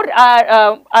 6.4,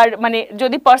 আর মানে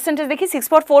যদি পার্সেন্টেজ দেখি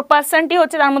 6.4%ই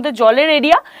হচ্ছে তার মধ্যে জলের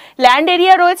এরিয়া, ল্যান্ড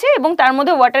এরিয়া রয়েছে, এবং তার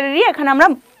মধ্যে ওয়াটার এরিয়া এখানে আমরা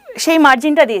সেই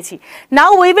মার্জিনটা দিয়েছি।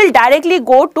 Now we will directly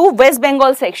go to West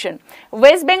Bengal section.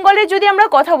 West বেঙ্গলের যদি আমরা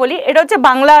কথা বলি, এটা হচ্ছে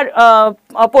বাংলার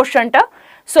পোর্শনটা।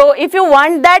 So if you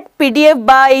want that PDF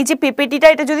বা এই যে পিপিটিটা,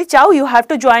 এটা যদি চাও, you have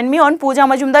to join me on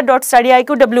pujamajumdar.studyIQ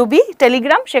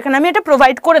Telegram, সেখানে আমি এটা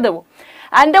প্রোভাইড করে দেবো।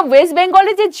 অ্যান্ড দ্য ওয়েস্ট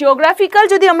বেঙ্গলের যে জিওগ্রাফিক্যাল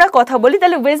যদি আমরা কথা বলি,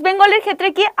 তাহলে ওয়েস্ট বেঙ্গলের ক্ষেত্রে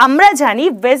কি আমরা জানি,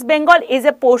 West Bengal is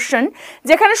a portion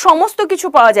যেখানে সমস্ত কিছু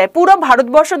পাওয়া যায়। পুরো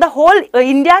Bharatvarsha, the whole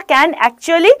India can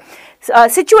actually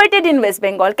situated in West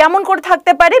Bengal. কেমন করে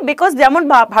থাকতে পারে? বিকজ যেমন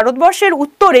ভারতবর্ষের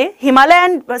উত্তরে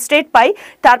হিমালয়ান স্টেট পাই,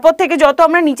 তারপর থেকে যত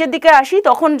আমরা নিচের দিকে আসি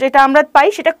তখন যেটা আমরা পাই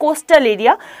সেটা কোস্টাল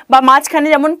এরিয়া, বা মাঝখানে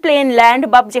যেমন প্লেন ল্যান্ড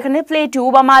বা যেখানে প্লেটু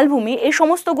বা মালভূমি, এই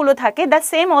সমস্তগুলো থাকে। The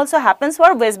same also happens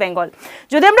for West Bengal.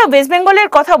 যদি আমরা ওয়েস্ট বেঙ্গলের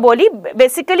কথা বলি,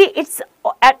 basically it's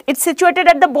situated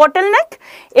at the bottle নেক,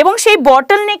 এবং সেই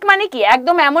বটল নেক মানে কি,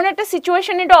 একদম এমন একটা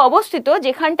সিচুয়েশন এটা অবস্থিত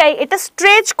যেখানটায় এটা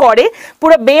স্ট্রেচ করে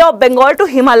পুরো বে অফ বেঙ্গল টু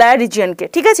হিমালয়া রিজিয়নকে।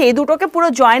 ঠিক আছে, এই দুটোকে পুরো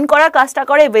জয়েন করার কাজটা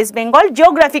করে West Bengal,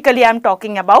 geographically I am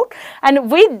talking about. And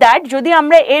with that যদি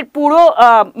আমরা এর পুরো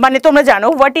মানে তোমরা জানো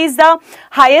what is the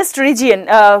highest region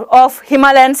of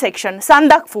Himalayan section,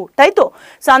 Sandakphu, তাই তো?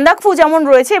 সান্দাকফু যেমন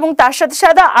রয়েছে, এবং তার সাথে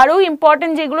সাথে আরও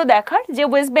ইম্পর্টেন্ট যেগুলো দেখার, যে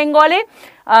ওয়েস্ট বেঙ্গলে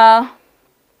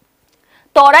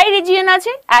তরাই রিজিয়ন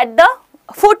আছে at the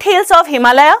foot hills of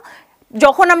Himalaya.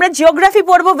 যখন আমরা জিওগ্রাফি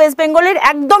পড়বো ওয়েস্ট বেঙ্গলের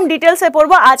একদম ডিটেলসে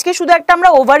পড়বো, আজকে শুধু একটা আমরা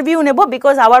ওভারভিউ নেব,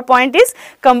 because our point is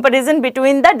comparison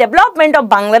between the development of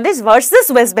Bangladesh versus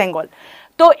West Bengal.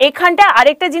 তো এখানটা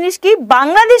আরেকটা জিনিস কি,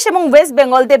 বাংলাদেশ এবং West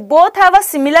Bengal they both have a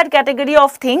similar category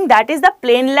of thing, that is the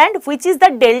plane land which is the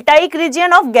ডেল্টাইক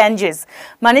region of Ganges,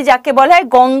 মানে যাকে বলা হয়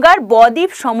গঙ্গার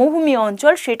বদ্বীপ সমভূমি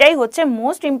অঞ্চল। সেটাই হচ্ছে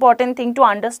most important thing to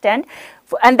understand,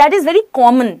 and that is very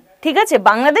common. ঠিক আছে,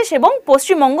 বাংলাদেশ এবং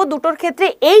পশ্চিমবঙ্গ দুটোর ক্ষেত্রে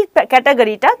এই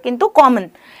ক্যাটাগরিটা কিন্তু কমন।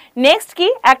 নেক্সট কি,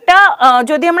 একটা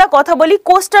যদি আমরা কথা বলি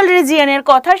কোস্টাল রিজিয়নের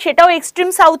কথা, সেটাও এক্সট্রিম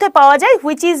সাউথে পাওয়া যায়,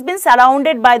 which is bin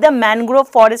surrounded by the mangrove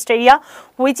forest area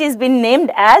which is bin named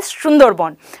as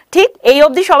Sundarban. ঠিক, এই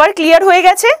অবধি সবার ক্লিয়ার হয়ে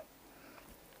গেছে?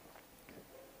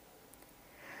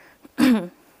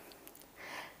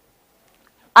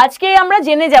 আজকে আমরা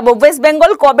জেনে যাব ওয়েস্ট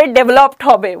বেঙ্গল কবে ডেভেলপড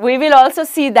হবে, we will also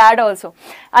see that also.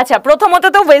 আচ্ছা, প্রথমত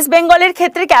তো ওয়েস্ট বেঙ্গলের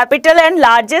ক্ষেত্রে capital and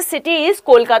largest city is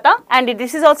Kolkata, and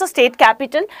this is also state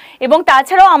capital. এবং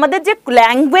তাছাড়াও আমাদের যে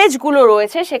ল্যাঙ্গুয়েজগুলো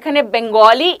রয়েছে, সেখানে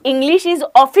Bengali English is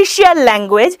official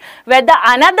language, war the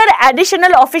another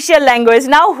additional official language.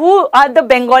 Now who are the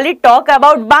Bengali talk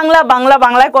about Bangla, Bangla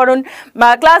Bangla করুন,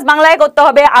 ক্লাস বাংলায় করতে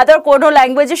হবে, আদার কোনো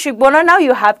ল্যাঙ্গুয়েজে শিখবো না। Now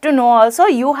you have to know also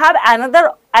you have another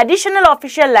additional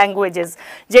official languages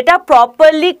যেটা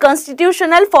properly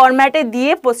constitutional ফরম্যাটে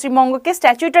দিয়ে পশ্চিমবঙ্গকে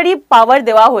স্ট্যাচুটারি পাওয়ার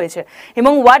দেওয়া হয়েছে।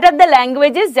 এবং হোয়াট আর দ্য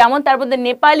ল্যাঙ্গুয়েজেস, যেমন তার মধ্যে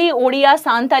নেপালি, ওড়িয়া,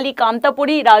 সান্তালি,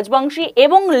 কামতাপুরি, রাজবংশী,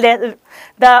 এবং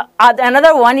the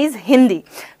another one is Hindi.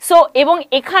 So এবং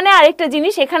এখানে আরেকটা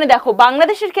জিনিস, এখানে দেখো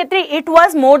বাংলাদেশের ক্ষেত্রে ইট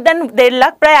ওয়াজ মোর দ্যান 1.5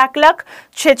 লাখ, প্রায়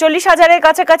 1,46,000-এর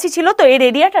কাছাকাছি ছিল তো এর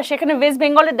এরিয়াটা। সেখানে ওয়েস্ট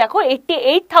বেঙ্গলের দেখো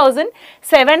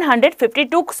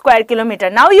 88,752 square kilometre.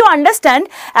 Now you understand,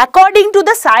 according to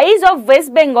the size of West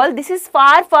Bengal, this is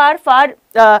far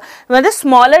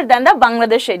smaller than the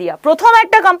Bangladesh area. প্রথম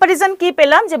একটা কম্পারিজন কি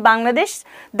পেলাম, যে Bangladesh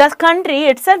the country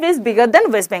itself is bigger than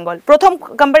West Bengal, প্রথম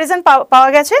কম্পারিজন পাওয়া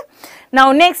গেছে। নাও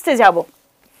নেক্সটে যাব,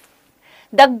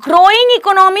 the growing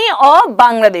economy of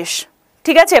Bangladesh।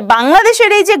 ঠিক আছে,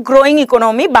 বাংলাদেশের এই যে গ্রোয়িং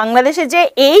ইকোনমি, বাংলাদেশে যে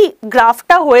এই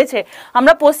গ্রাফটা হয়েছে,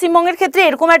 আমরা পশ্চিমবঙ্গের ক্ষেত্রে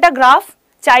এরকম একটা গ্রাফ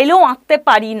চাইলেও আঁকতে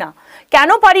পারি না। কেন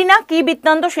পারি না, কি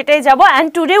বৃত্তান্ত, সেটাই যাব। And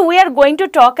today we are going to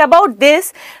talk about this,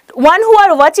 one who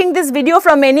are watching this video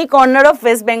from any corner of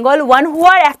West Bengal, one who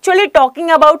are actually talking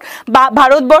about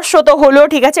Bharatvarsha তো হলো,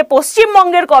 ঠিক আছে,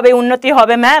 পশ্চিমবঙ্গের কবে উন্নতি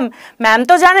হবে ম্যাম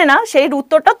তো জানে না, সেই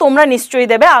উত্তরটা তোমরা নিশ্চয়ই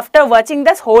দেবে after watching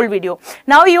this whole video.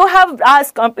 Now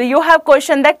you have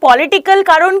question that political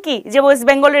কারণ কি যে ওয়েস্ট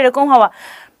বেঙ্গল এরকম হওয়া,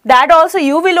 that also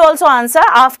you will also answer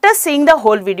after seeing the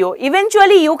whole video.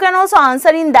 Eventually you can also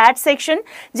answer in that section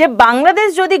যে বাংলাদেশ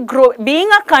যদি being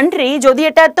a country যদি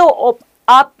এটা তো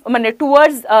আপ মানে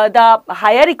টুয়ার্ডস দ্য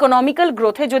হায়ার ইকোনমিক্যাল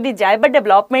গ্রোথে যদি যায় বা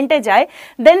ডেভেলপমেন্টে যায়,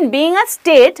 দেন being a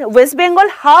state West Bengal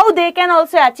how they can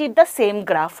also achieve the same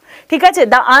graph. ঠিক আছে,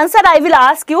 the answer I will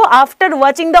ask you after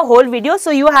watching the whole video, so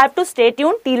you have to stay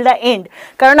tune till the end,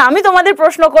 কারণ আমি তোমাদের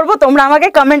প্রশ্ন করব, তোমরা আমাকে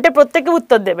কমেন্টে প্রত্যেকে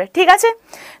উত্তর দেবে। ঠিক আছে,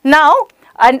 নাও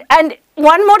and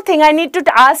one more thing I need to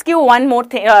ask you one more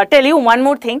thing, tell you one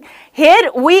more thing here.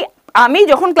 আমি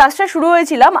যখন ক্লাসটা শুরু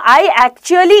হয়েছিলাম, I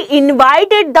actually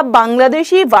invited the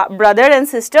Bangladeshi brother and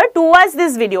sister to watch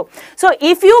this video. So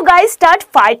if you guys start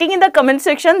fighting in the comment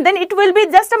section, then it will be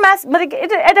just a mass, মানে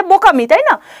এটা বোকামি, তাই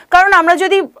না? কারণ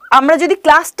আমরা যদি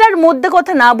ক্লাসটার মধ্যে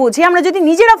কথা না বুঝি, আমরা যদি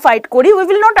নিজেরা ফাইট করি, we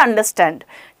will not understand.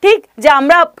 ঠিক, যে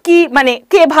আমরা কি মানে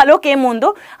কে ভালো কে মন্দ,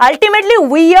 ultimately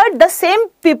we are the same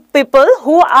people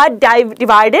who R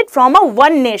divided from a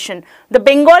one nation. The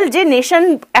Bengal যে নেশন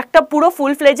একটা পুরো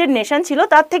ফুল ফ্লেজেড নেশন ছিল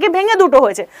তার থেকে ভেঙে দুটো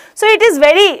হয়েছে। So it is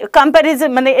very comparison,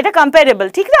 মানে এটা কম্পারেবল,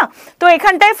 ঠিক না? তো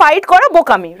এখানটায় ফাইট করা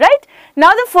বোকামি, right?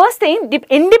 Now the first thing,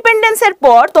 ইন্ডিপেন্ডেন্সের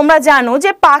পর তোমরা জানো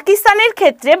যে পাকিস্তানের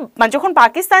ক্ষেত্রে যখন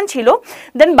পাকিস্তান ছিল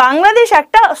দেন বাংলাদেশ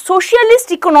একটা সোশিয়ালিস্ট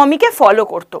ইকোনমিকে ফলো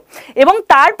করতো, এবং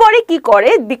তারপরে কি করে,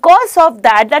 because of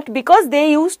that because they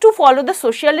use to follow the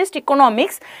socialist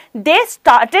economics, they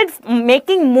started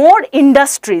making more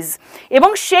industries, এবং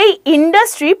সেই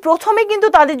ইন্ডাস্ট্রি প্রথমে কিন্তু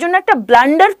তাদের জন্য একটা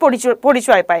ব্লান্ডার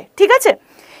পরিচয় পায়, ঠিক আছে?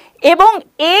 এবং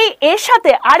এর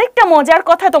সাথে আরেকটা মজার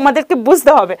কথা তোমাদেরকে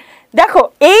বুঝতে হবে, দেখো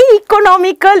এই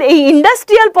ইকোনমিক্যাল এই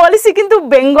ইন্ডাস্ট্রিয়াল পলিসি কিন্তু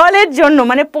বেঙ্গলের জন্য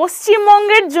মানে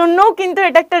পশ্চিমবঙ্গের জন্যও কিন্তু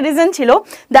এটা একটা রিজন ছিল,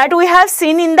 that we have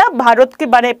seen in the ভারতকে,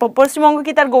 মানে পশ্চিমবঙ্গ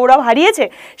কি তার গৌরব হারিয়েছে,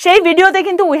 সেই ভিডিওতে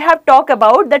কিন্তু we have talk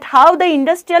about that how the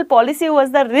industrial policy was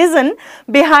the reason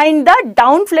behind the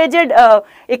ডাউনফ্লেজেড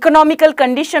economical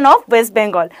condition of West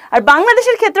Bengal. আর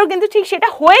বাংলাদেশের ক্ষেত্রেও কিন্তু ঠিক সেটা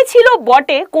হয়েছিল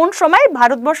বটে, কোন সময়,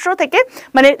 ভারতবর্ষ থেকে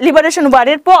মানে লিবারেশন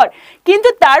ওয়ারের পর, কিন্তু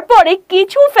তারপরে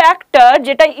কিছু ফ্যাক্টর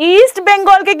যেটা ইস্ট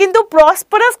বেঙ্গলকে কিন্তু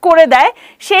প্রসপারাস করে দেয়,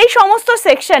 সেই সমস্ত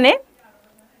সেকশনে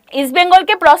ইস্ট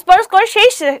বেঙ্গলকে প্রসপারাস করে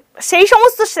সেই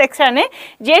সমস্ত সেকশনে,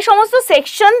 যে সমস্ত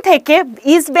সেকশন থেকে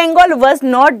east Bengal was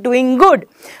not doing good.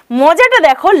 মজাটা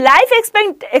দেখো, লাইফ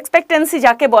এক্সপেক্টেন্সি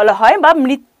যাকে বলা হয়, বা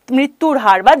মৃত্যুর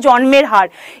হার বা জন্মের হার,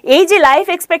 এই যে লাইফ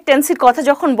এক্সপেক্টেন্সির কথা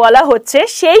যখন বলা হচ্ছে,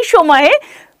 সেই সময়ে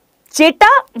যেটা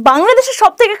বাংলাদেশের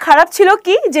সব থেকে খারাপ ছিল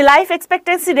কি, যে life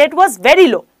expectancy rate was very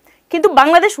low, কিন্তু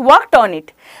বাংলাদেশ ওয়ার্কড অন ইট।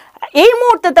 এই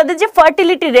মুহূর্তে তাদের যে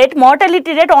ফার্টিলিটি রেট,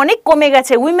 মর্টালিটি রেট অনেক কমে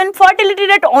গেছে, উইমেন ফার্টিলিটি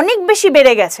রেট অনেক বেশি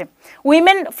বেড়ে গেছে।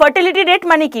 উইমেন ফার্টিলিটি রেট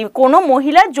মানে কি, কোনো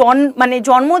মহিলা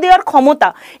জন্ম দেওয়ার ক্ষমতা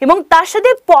এবং তার সাথে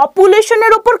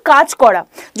পপুলেশনের ওপর কাজ করা।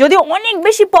 যদি অনেক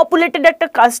বেশি পপুলেটেড একটা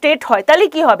স্টেট হয় তাহলে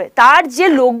কি হবে, তার যে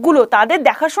লোকগুলো তাদের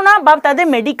দেখাশোনা বা তাদের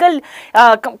মেডিকেল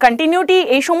কন্টিনিউটি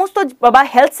এই সমস্ত বা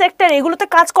হেলথ সেক্টর এগুলোতে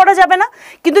কাজ করা যাবে না।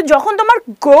 কিন্তু যখন তোমার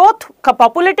গ্রোথ,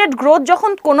 পপুলেটেড গ্রোথ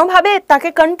যখন কোনোভাবে তাকে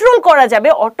কন্ট্রোল করা যাবে,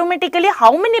 automatically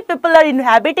how many people R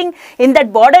ইনহ্যাবিটিং in that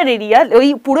border area, ওই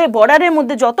পুরো বর্ডারের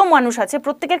মধ্যে যত মানুষ আছে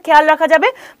প্রত্যেকের খেয়াল রাখা যাবে।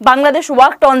 Bangladesh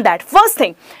worked on that. First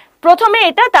thing, প্রথমে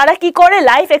এটা তারা কি করে,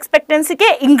 লাইফ এক্সপেক্টেন্সিকে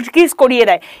ইনক্রিজ করিয়ে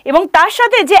দেয়, এবং তার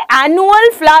সাথে যে অ্যানুয়াল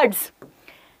ফ্লাডস,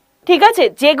 ঠিক আছে,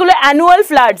 যেগুলো অ্যানুয়াল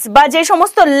ফ্লাডস বা যে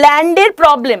সমস্ত ল্যান্ডের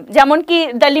প্রবলেম, যেমন কি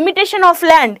দ্য লিমিটেশন অফ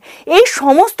ল্যান্ড, এই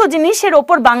সমস্ত জিনিসের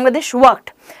ওপর Bangladesh worked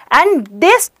and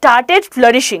they started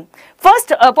flourishing. First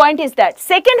point is that.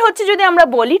 Second হচ্ছে যদি আমরা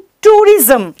বলি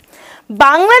ট্যুরিজম,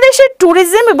 বাংলাদেশের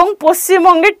ট্যুরিজম এবং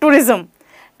পশ্চিমবঙ্গের ট্যুরিজম,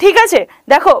 ঠিক আছে?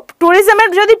 দেখো ট্যুরিজমের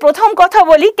যদি প্রথম কথা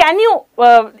বলি, can you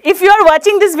if you are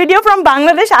watching this video from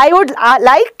Bangladesh, I would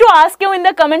like to ask you in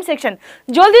the comment section,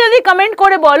 জলদি কমেন্ট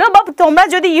করে বলো, বা তোমরা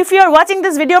যদি if you are watching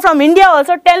this video from India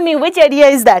also, tell me which area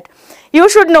is that, you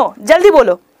should know, জলদি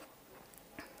বলো।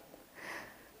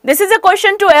 This is a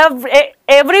question to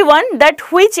everyone that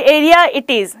which area it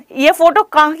is. ये photo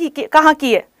कहाँ की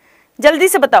है, जल्दी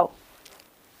से बताओ।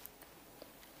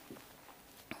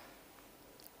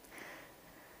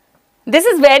 This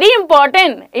is very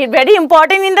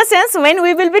important in the sense when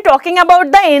we will be talking about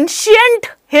the ancient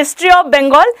history of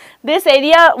Bengal, this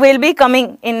area will be coming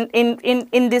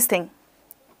in this thing.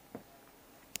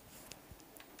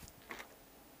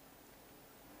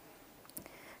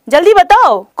 जल्दी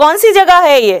बताओ कौन सी जगह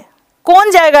है ये,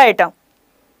 कौन जाएगा एटा,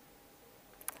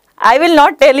 I will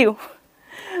not tell you.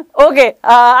 Okay,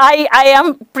 I am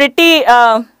pretty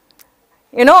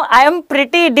I am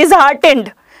pretty disheartened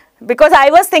because I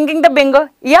was thinking the Bengal,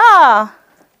 yeah,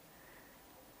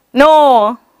 no,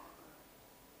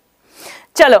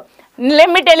 chalo, let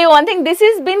me tell you one thing, this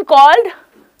is been called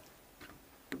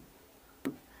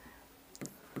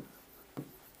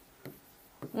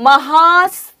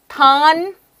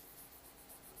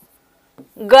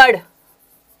Mahasthangarh.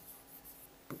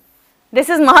 This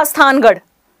is Mahasthangarh.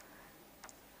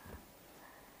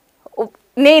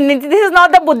 No, this is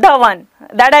not the Buddha one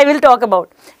that I will talk about.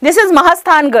 This is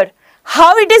Mahasthangarh.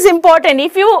 How it is important,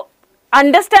 if you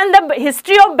understand the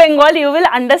history of Bengal, you will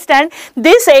understand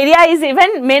this area is even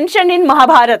mentioned in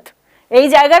Mahabharata. এই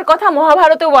জায়গার কথা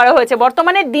মহাভারতেও বলা হয়েছে।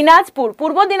 বর্তমানে দিনাজপুর,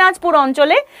 পূর্ব দিনাজপুর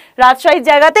অঞ্চলে রাজশাহীর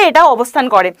জায়গাতে এটা অবস্থান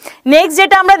করে। নেক্সট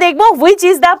যেটা আমরা দেখবো, which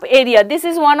is the area, this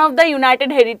is one of the United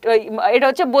এটা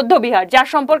হচ্ছে বৌদ্ধ বিহার, যার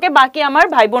সম্পর্কে বাকি আমার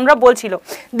ভাই বোনরা বলছিল।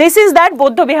 দিস ইজ দ্যাট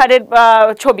বৌদ্ধ বিহারের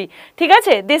ছবি, ঠিক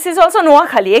আছে? This is also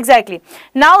Noakhali, exactly.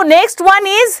 Now next one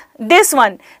is this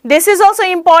one, this is also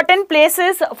important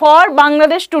places for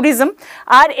Bangladesh tourism.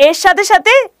 আর এর সাথে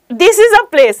সাথে this is a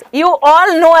place you all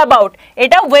know about,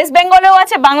 এটা ওয়েস্ট বেঙ্গলেও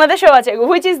আছে, বাংলাদেশেও আছে,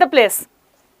 which is the place?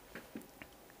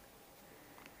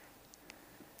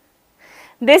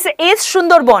 This is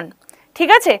Sundarban, ঠিক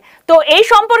আছে? তো এই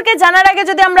সম্পর্কে জানার আগে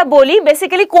যদি আমরা বলি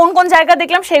বেসিক্যালি কোন কোন জায়গা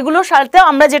দেখলাম সেগুলোর সাথে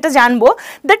আমরা যেটা জানবো,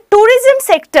 the tourism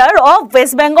sector of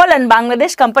West Bengal and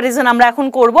Bangladesh comparison আমরা এখন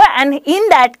করব। And in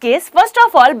that case first of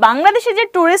all বাংলাদেশে যে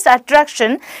ট্যুরিস্ট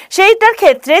অ্যাট্রাকশন সেইটার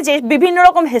ক্ষেত্রে যে বিভিন্ন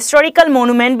রকম হিস্টোরিক্যাল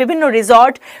মনুমেন্ট, বিভিন্ন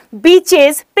রিসর্ট,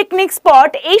 বিচেস, পিকনিক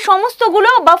স্পট, এই সমস্তগুলো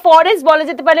বা ফরেস্ট বলা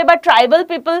যেতে পারে বা ট্রাইবাল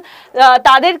পিপল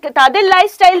তাদের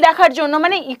লাইফস্টাইল দেখার জন্য,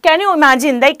 মানে can you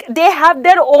imagine like they have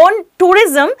their own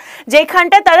tourism,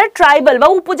 যেখানটায় তারা ট্রাইবাল বা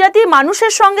উপজাতি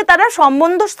মানুষের সঙ্গে তারা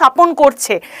সম্বন্ধ স্থাপন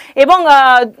করছে। এবং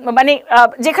মানে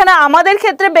যেখানে আমাদের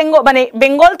ক্ষেত্রে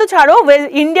বেঙ্গল তো ছাড়ো,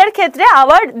 ইন্ডিয়ার ক্ষেত্রে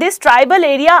hour this tribal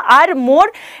area R more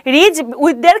rich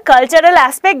with their cultural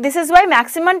aspect. This is Y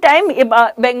maximum time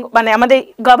মানে আমাদের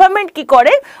গভর্নমেন্ট কি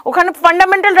করে, ওখানে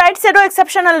ফান্ডামেন্টাল রাইটসেরও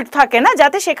এক্সেপশনাল থাকে না,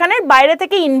 যাতে সেখানে বাইরে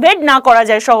থেকে ইনভেড না করা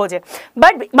যায় সহজে।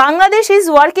 But Bangladesh is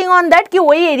working on that, কি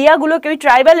ওই এরিয়াগুলোকে, ওই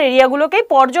ট্রাইবাল এরিয়াগুলোকে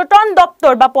পর্যটন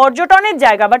দপ্তর বা পর্যটনের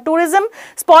জায়গা বা ট্যুরিজম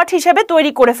স্পট হিসেবে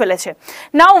তৈরি করে ফেলেছে।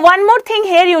 নাও one more thing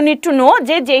hair you need to know,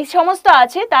 যে যেই সমস্ত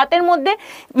আছে তাদের মধ্যে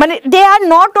মানে দে are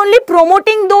not only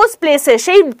promoting those places,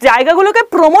 সেই জায়গাগুলোকে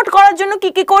প্রমোট করার জন্য কি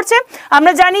কি করছে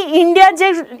আমরা জানি।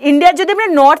 ইন্ডিয়ার যদি আমরা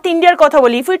নর্থ ইন্ডিয়ার কথা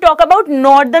বলি, if you talk about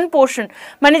Northern portion,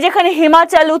 মানে যেখানে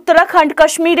হিমাচল, উত্তরাখণ্ড,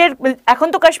 কাশ্মীরের, এখন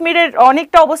তো কাশ্মীরের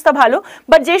অনেকটা অবস্থা ভালো,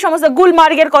 বাট যে সমস্ত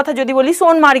গুলমার্গের কথা যদি বলি,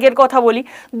 সোনমার্গের কথা বলি,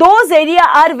 those area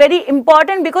are very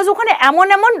important because ওখানে এমন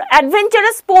এমন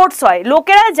অ্যাডভেঞ্চারাস স্পোর্টস হয়।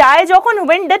 লোকেরা যায় যখন,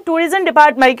 when the tourism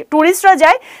department, টুরিস্টরা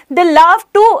যায়, they love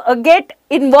to get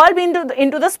involved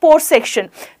into the sports section.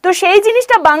 তো সেই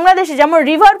জিনিসটা বাংলাদেশে যেমন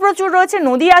রিভার প্রচুর রয়েছে,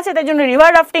 নদী আছে, তাই জন্য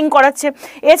রিভার রাফটিং করাচ্ছে।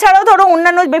 এছাড়াও ধরো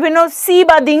অন্যান্য বিভিন্ন সি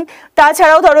বাদিং,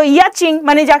 তাছাড়াও ধরো ইয়াচিং,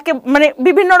 মানে যাকে মানে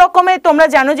বিভিন্ন রকমের তোমরা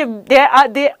জানো যে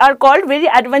দে are called very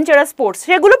adventurous sports,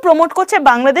 সেগুলো প্রমোট করছে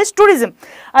বাংলাদেশ ট্যুরিজম।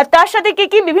 আর তার সাথে কি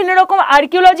কি বিভিন্ন রকম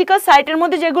আর্কিওলজিক্যাল সাইটের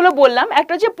মধ্যে যেগুলো বললাম,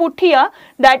 একটা হচ্ছে Puthia,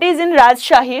 that is in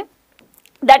Rajshahi,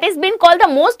 that is been called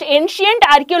the most ancient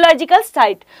archaeological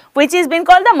site, which is been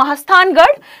called the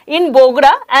Mahasthangarh in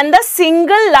Bogra, and the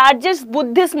single largest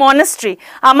Buddhist monastery.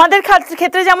 আমাদের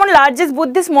ক্ষেত্রে যেমন largest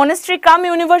Buddhist monastery come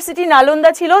university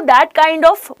Nalanda ছিল, that kind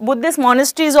of Buddhist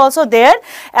monastery is also there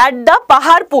at the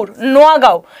Paharpur,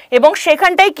 Noagaon, এবং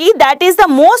সেখানটায় কি, that is the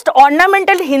most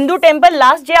ornamental Hindu temple,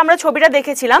 last যে আমরা ছবিটা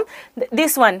দেখেছিলাম,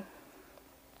 this one.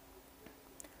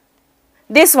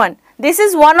 This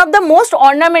is one of the most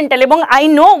ornamental, এবং I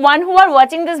know one who are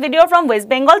watching this video from West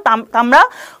Bengal, আমরা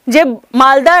যে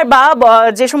মালদার বা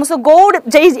যে সমস্ত গৌড়,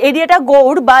 যেই এরিয়াটা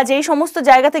গৌড় বা যেই সমস্ত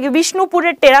জায়গা থেকে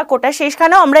বিষ্ণুপুরের টেরাকোটা,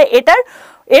 সেইখানেও আমরা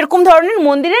এরকম ধরনের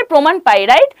মন্দিরের প্রমাণ পাই,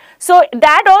 right? So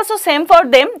that also same for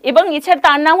them. এবং এছাড়া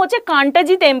তার নাম হচ্ছে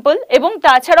কান্টাজি টেম্পল, এবং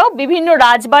তাছাড়াও বিভিন্ন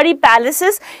রাজবাড়ি,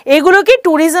 প্যালেসেস, এগুলোকে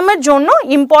ট্যুরিজমের জন্য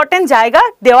ইম্পর্টেন্ট জায়গা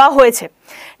দেওয়া হয়েছে।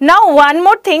 নাও one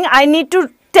more thing I need to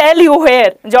tell you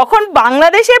hair, যখন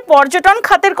বাংলাদেশের পর্যটন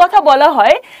খাতের কথা বলা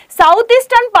হয়, সাউথ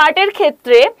ইস্টার্ন পার্টের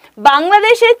ক্ষেত্রে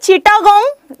বাংলাদেশের চিটাগং,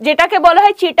 যেটাকে বলা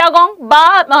হয় চিটাগং, বা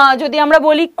যদি আমরা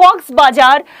বলি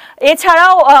কক্সবাজার,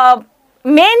 এছাড়াও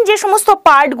মেন যে সমস্ত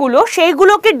পার্টগুলো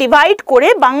সেইগুলোকে ডিভাইড করে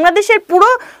বাংলাদেশের পুরো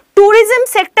ট্যুরিজম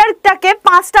সেক্টরটাকে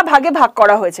 5টা ভাগে ভাগ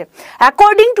করা হয়েছে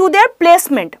অ্যাকর্ডিং টু দেয়ার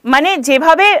প্লেসমেন্ট। মানে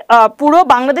যেভাবে পুরো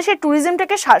বাংলাদেশের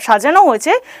ট্যুরিজমটাকে সাজানো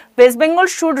হয়েছে, West Bengal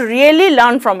should really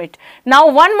learn from it. Now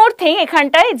one more thing,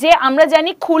 এখানটায় যে আমরা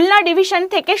জানি খুলনা ডিভিশন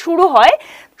থেকে শুরু হয়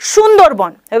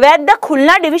Sundarban, where the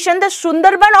Khulna division, the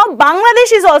Sundarban of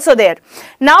Bangladesh is also there.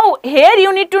 Now here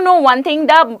you need to know one thing,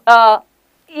 the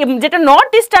যেটা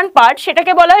north eastern part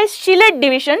সেটাকে বলা হয় সিলেট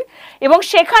ডিভিশন, এবং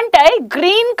সেখানটায়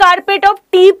green carpet of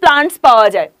T plants পাওয়া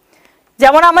যায়।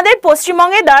 যেমন আমাদের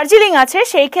পশ্চিমবঙ্গে দার্জিলিং আছে,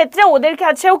 সেই ক্ষেত্রে ওদের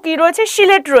কাছেও কি রয়েছে,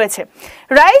 সিলেট রয়েছে,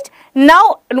 right? Now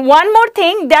one more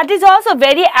thing, that is also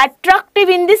very attractive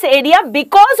in this area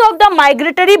because of the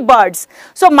migratory birds.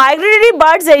 So migratory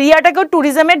birds এরিয়াটাকেও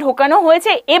ট্যুরিজমে ঢোকানো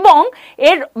হয়েছে, এবং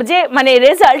এর যে মানে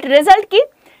রেজাল্ট কি,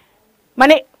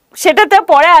 মানে সেটাতে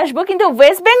পরে আসবো। কিন্তু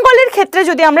ওয়েস্ট বেঙ্গলের ক্ষেত্রে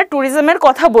যদি আমরা ট্যুরিজমের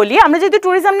কথা বলি, আমরা যেহেতু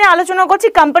ট্যুরিজম নিয়ে আলোচনা করছি,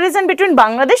 comparison between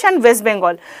Bangladesh and West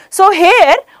Bengal, so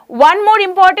here one more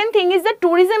important thing is the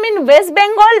tourism in West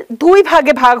Bengal 2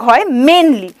 ভাগে ভাগ হয়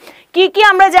মেনলি। কি কি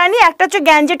আমরা জানি, একটা হচ্ছে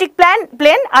গ্যাঞ্জেটিক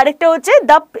প্লেন, আরেকটা হচ্ছে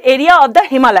the area of the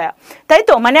Himalaya, তাই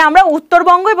তো? মানে আমরা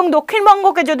উত্তরবঙ্গ এবং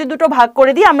দক্ষিণবঙ্গকে যদি দুটো ভাগ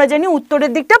করে দিই, আমরা জানি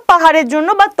উত্তরের দিকটা পাহাড়ের জন্য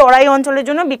বা তরাই অঞ্চলের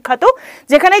জন্য বিখ্যাত,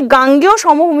 যেখানে গাঙ্গেয়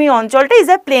সমভূমি অঞ্চলটা is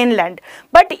a plane land.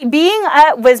 But being a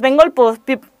West Bengal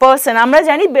person, আমরা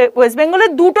জানি ওয়েস্ট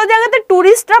বেঙ্গলের দুটো জায়গাতে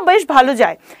ট্যুরিস্টরা বেশ ভালো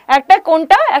যায়। একটা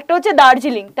কোনটা? একটা হচ্ছে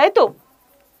দার্জিলিং, তাই তো?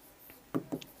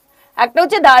 একটা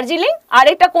হচ্ছে দার্জিলিং,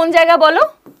 আরেকটা কোন জায়গা বলো?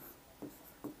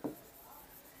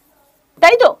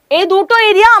 তাই তো? এই দুটো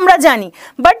এরিয়া আমরা জানি।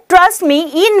 But trust me,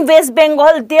 in West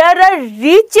Bengal there R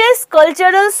richest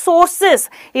cultural sources,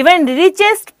 even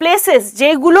richest places,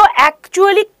 যেগুলো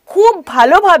অ্যাকচুয়ালি খুব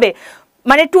ভালোভাবে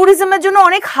মানে ট্যুরিজমের জন্য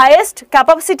অনেক হাইয়েস্ট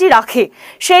ক্যাপাসিটি রাখে,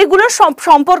 সেইগুলো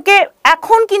সম্পর্কে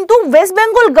এখন কিন্তু ওয়েস্ট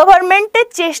বেঙ্গল গভর্নমেন্টের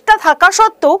চেষ্টা থাকা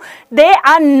সত্ত্বেও দে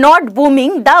are not booming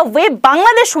the way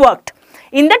Bangladesh worked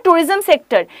in the tourism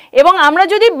sector. এবং আমরা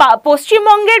যদি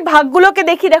পশ্চিমবঙ্গের ভাগগুলোকে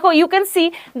দেখি, দেখো you can see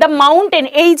the mountain,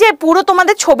 এই যে পুরো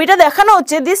তোমাদের ছবিটা দেখানো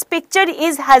হচ্ছে, this picture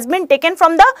has been taken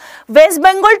from the West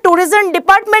Bengal tourism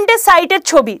ডিপার্টমেন্টের সাইটের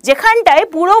ছবি, যেখানটায়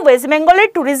পুরো ওয়েস্ট বেঙ্গলের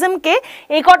ট্যুরিজমকে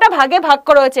এই কটা ভাগে ভাগ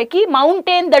করা হয়েছে, কি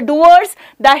mountain, the Dooars,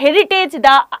 the heritage,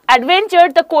 the adventure,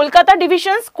 the Kolkata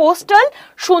divisions, coastal,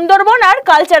 Sundarban R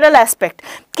cultural aspect.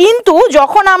 কিন্তু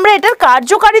যখন আমরা এটার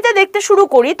কার্যকারিতা দেখতে শুরু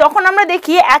করি, তখন আমরা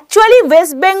দেখি actually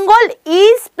West Bengal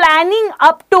is planning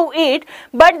up to it,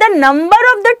 but the number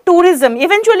of the tourism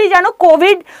eventually জানো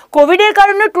কোভিডের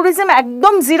কারণে ট্যুরিজম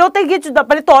একদম জিরোতে গিয়ে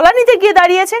মানে তলানিতে গিয়ে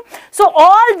দাঁড়িয়েছে। So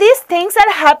all this things are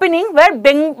happening war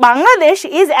Bangladesh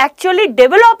is actually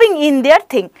developing in their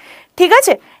thing. ঠিক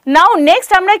আছে, নাও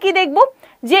নেক্সট আমরা কি দেখব,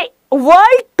 যে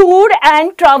ওয়ার্ল্ড ট্যুর অ্যান্ড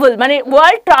ট্রাভেল, মানে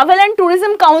world travel and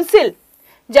tourism council,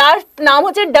 যার নাম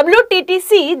হচ্ছে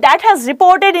WTTC, that has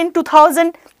reported in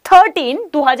 2013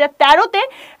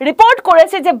 report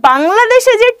করেছে যে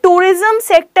বাংলাদেশে যে ট্যুরিজম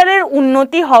সেক্টরের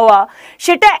উন্নতি হওয়া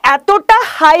সেটা এতটা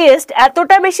হাইয়েস্ট,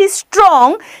 এতটা বেশি স্ট্রং,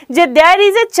 যে দেয়ার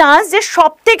ইজ এ চান্স যে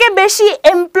সব থেকে বেশি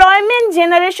এমপ্লয়মেন্ট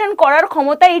জেনারেশন করার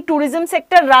ক্ষমতা এই ট্যুরিজম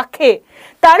সেক্টর রাখে।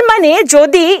 তার মানে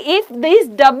যদি if this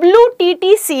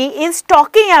WTTC is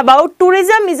talking about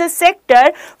tourism is a sector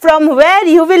from where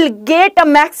you will get a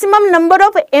maximum number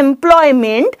of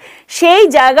employment, সেই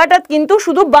জায়গাটা কিন্তু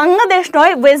শুধু বাংলাদেশ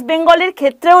নয়, ওয়েস্ট বেঙ্গলের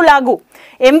ক্ষেত্রেও লাগু।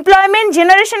 এমপ্লয়মেন্ট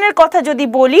জেনারেশনের কথা যদি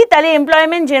বলি, তাহলে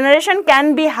employment generation can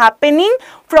be happening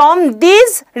from this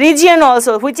region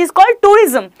also, which is called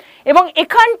tourism. এবং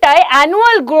এখানটায়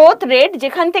অ্যানুয়াল গ্রোথ রেট,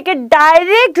 যেখান থেকে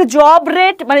ডাইরেক্ট জব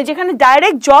রেট, মানে যেখানে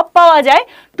ডাইরেক্ট জব পাওয়া যায়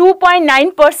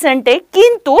 2.9%,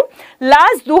 কিন্তু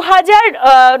লাস্ট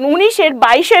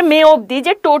 2019-22 মে অবধি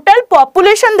যে টোটাল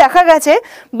পপুলেশন দেখা গেছে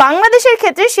বাংলাদেশের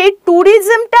ক্ষেত্রে, সেই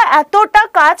ট্যুরিজমটা এতটা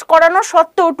কাজ করানো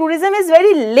সত্ত্বেও ট্যুরিজম ইজ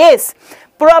ভেরি লেস।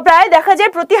 প্রায় দেখা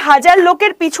যায় প্রতি 1000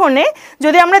 লোকের পিছনে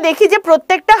যদি আমরা দেখি যে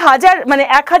প্রত্যেকটা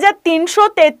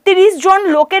 1333 জন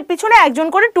লোকের পিছনে একজন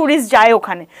করে ট্যুরিস্ট যায়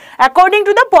ওখানে, according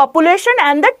to the population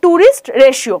and the tourist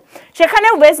ratio. সেখানে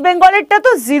ওয়েস্ট বেঙ্গলেরটা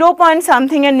তো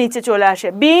 0.something এর নিচে চলে আসে,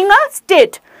 being a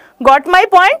state. Got my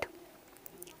point?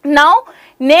 Now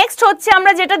next হচ্ছে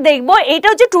আমরা যেটা দেখবো, এইটা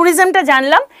হচ্ছে ট্যুরিজমটা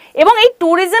জানলাম। এবং এই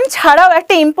ট্যুরিজম ছাড়াও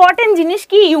একটা ইম্পর্টেন্ট জিনিস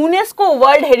কি, UNESCO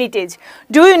world heritage.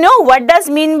 Do you know what does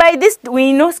mean by this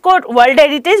UNESCO world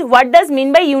heritage? What does mean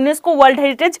by UNESCO world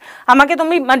heritage? আমাকে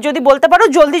তুমি যদি বলতে পারো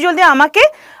জলদি জলদি আমাকে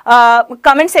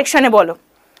কমেন্ট সেকশনে বলো।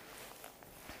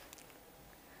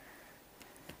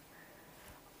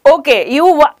 ওকে,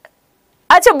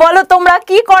 আচ্ছা বলো তোমরা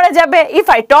কি করা যাবে? If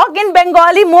I talk in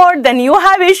Bengali more then you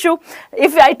have issue,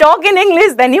 if I talk in English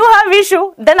then you have issue,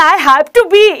 then I have to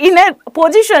be in a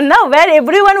position now where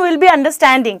everyone will be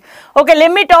understanding. Okay,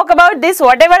 let me talk about this,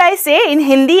 whatever I say in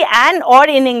Hindi and or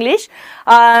in English.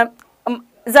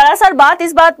 ज़रा सा बात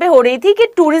इस बात पे हो रही थी कि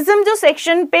टूरिज्म जो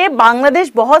सेक्शन पे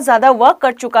बांग्लादेश बहुत ज़्यादा वर्क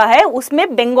कर चुका है, उसमें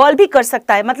बंगाल भी कर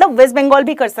सकता है, मतलब वेस्ट बंगाल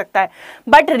भी कर सकता है।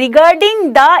 But regarding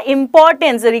the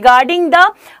importance, regarding the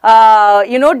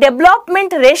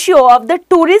development ratio of the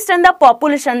tourist and the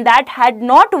population, that had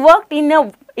not worked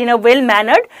in a well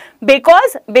mannered,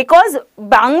 because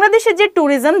Bangladesh je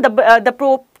tourism,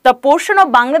 the portion of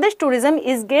Bangladesh tourism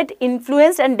is get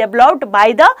influenced and developed by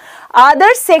the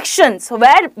other sections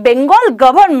where Bengal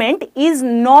government is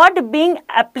not being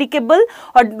applicable,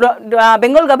 or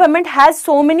Bengal government has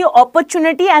so many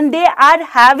opportunity and they are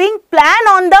having plan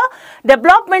on the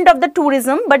development of the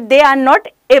tourism, but they are not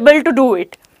able to do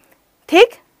it. ठीक?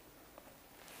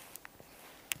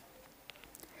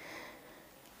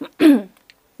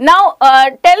 Now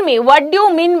tell me, what do you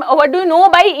know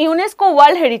by UNESCO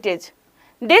World Heritage?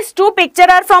 These two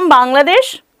pictures are from Bangladesh.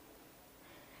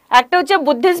 একটা হচ্ছে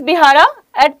Buddhist বিহারা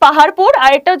at Paharpur,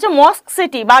 আর একটা হচ্ছে মস্ক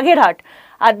city Bagerhat,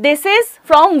 R this is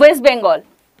from West Bengal.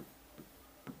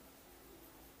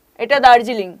 এটা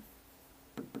Darjeeling.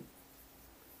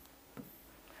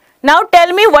 Now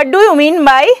tell me, what do you mean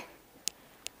by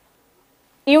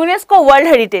UNESCO World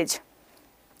Heritage?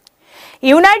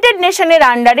 United নেশনের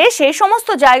আন্ডারে সেই সমস্ত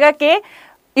জায়গাকে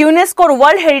ইউনেস্কোর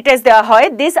ওয়ার্ল্ড হেরিটেজ দেওয়া হয়।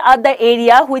 This are the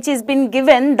area which is been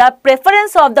given the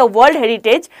preference of the world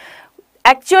heritage.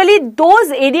 Actually those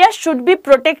areas should be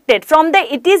protected from the,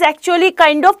 it is actually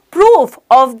kind of proof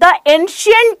of the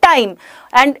ancient time,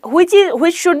 and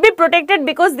which should be protected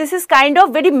because this is kind of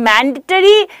very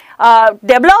mandatory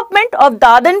development of the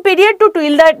Dardan period to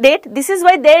till the date. This is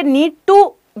why they need to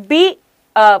be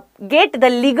get the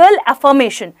legal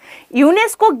affirmation.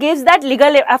 UNESCO gives that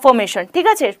legal affirmation, ঠিক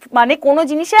আছে, মানে কোনো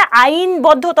জিনিসে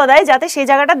আইনবদ্ধতা দেয় যাতে সেই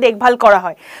জায়গাটা দেখভাল করা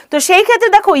হয়। তো সেই ক্ষেত্রে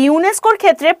দেখো ইউনেস্কোর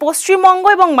ক্ষেত্রে পশ্চিমবঙ্গ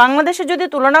এবং বাংলাদেশের যদি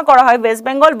তুলনা করা হয়, West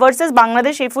Bengal versus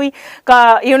Bangladesh, if we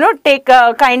take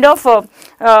kind of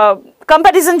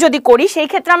comparison যদি করি, সেই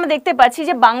ক্ষেত্রে আমরা দেখতে পাচ্ছি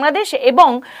যে বাংলাদেশ এবং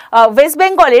ওয়েস্ট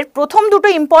বেঙ্গলের প্রথম দুটো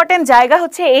ইম্পর্টেন্ট জায়গা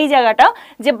হচ্ছে এই জায়গাটা,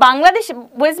 যে বাংলাদেশ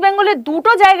ওয়েস্ট বেঙ্গলের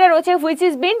দুটো জায়গা রয়েছে which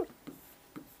is bin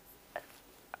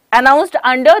announced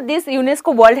under this UNESCO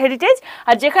World Heritage,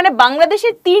 আর যেখানে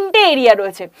বাংলাদেশের তিনটে এরিয়া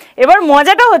রয়েছে। এবার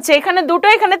মজাটা হচ্ছে এখানে দুটো,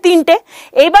 এখানে তিনটে।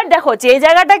 এইবার দেখো যে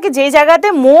জায়গাটাকে, যে জায়গাতে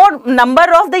মোর number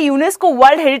of the UNESCO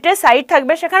world heritage site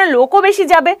থাকবে সেখানে লোকও বেশি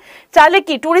যাবে, তাহলে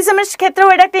কি ট্যুরিজমের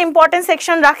ক্ষেত্রেও এটা একটা ইম্পর্টেন্ট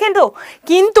সেকশন রাখেন। তো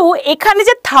কিন্তু এখানে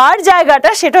যে থার্ড জায়গাটা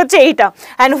সেটা হচ্ছে এইটা,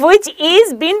 and which is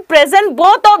bin present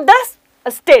both of the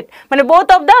state, মানে বোথ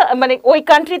অফ দ্য, মানে ওই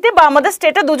কান্ট্রিতে বা আমাদের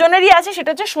স্টেটে দুজনেরই আছে, সেটা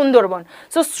হচ্ছে Sundarban.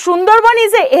 So Sundarban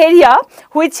is a area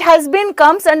which has been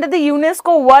comes under the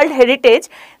UNESCO world heritage,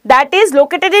 that is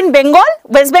located in Bengal,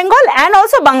 West Bengal and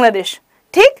also Bangladesh.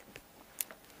 ঠিক,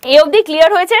 এই অবধি ক্লিয়ার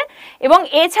হয়েছে। এবং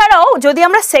এছাড়াও যদি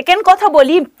আমরা সেকেন্ড কথা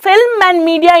বলি, film and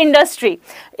media industry,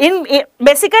 in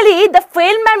basically the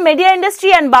film and media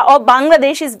industry and of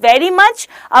Bangladesh is very much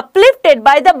uplifted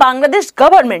by the Bangladesh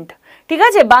government, ঠিক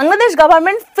আছে। বাংলাদেশ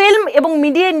গভর্নমেন্ট ফিল্ম এবং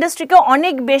মিডিয়া ইন্ডাস্ট্রিকে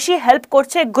অনেক বেশি হেল্প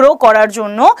করছে গ্রো করার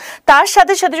জন্য। তার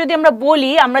সাথে সাথে যদি আমরা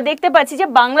বলি, আমরা দেখতে পাচ্ছি যে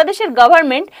বাংলাদেশের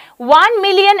গভর্নমেন্ট 1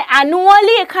 মিলিয়ন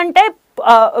অ্যানুয়ালি এখানটায়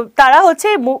তারা হচ্ছে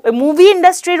মুভি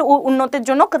ইন্ডাস্ট্রির উন্নতির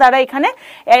জন্য তারা এখানে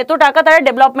এত টাকা তারা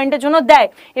ডেভেলপমেন্টের জন্য দেয়।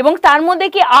 এবং তার মধ্যে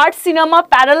কি art cinema,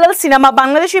 parallel cinema,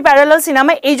 Bangladeshi parallel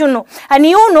cinema, এই জন্য। অ্যান্ড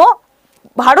ইউ নো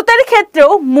ভারতের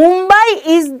ক্ষেত্রেও Mumbai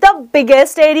is the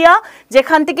biggest area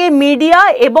যেখান থেকে মিডিয়া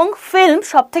এবং ফিল্ম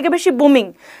সব থেকে বেশি বুমিং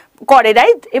করে,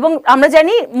 রাইট। এবং আমরা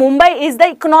জানি Mumbai is the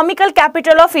economical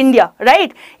capital of India,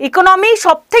 right. Economy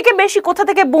সব থেকে বেশি কোথা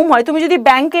থেকে বুম হয়, তুমি যদি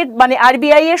ব্যাংকের মানে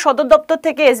আরবিআই এর সদর দপ্তর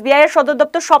থেকে এসবিআই এর সদর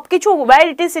দপ্তর সব কিছু wire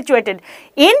it is situated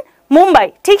in Mumbai.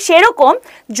 ঠিক সেরকম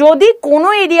যদি কোনো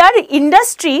এরিয়ার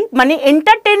ইন্ডাস্ট্রি মানে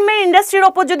এন্টারটেনমেন্ট ইন্ডাস্ট্রির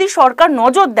ওপর যদি সরকার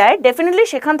নজর দেয়, ডেফিনেটলি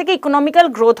সেখান থেকে ইকোনমিক্যাল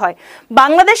গ্রোথ হয়।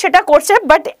 বাংলাদেশ সেটা করছে,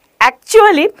 but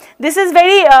actually this is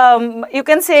very you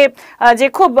can say যে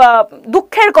খুব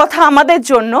দুঃখের কথা আমাদের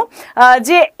জন্য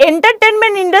যে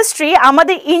এন্টারটেনমেন্ট ইন্ডাস্ট্রি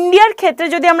আমাদের ইন্ডিয়ার ক্ষেত্রে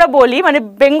যদি আমরা বলি, মানে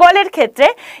বেঙ্গলের ক্ষেত্রে,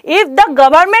 if the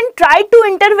government try to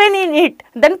intervene in it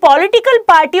then political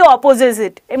party opposes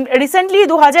it. Recently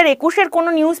 2021-এর কোনো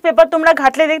নিউজ পেপার তোমরা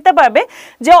ঘাটলে দেখতে পারবে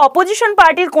যে অপোজিশন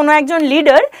পার্টির কোনো একজন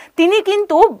লিডার তিনি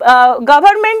কিন্তু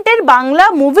গভর্নমেন্টের বাংলা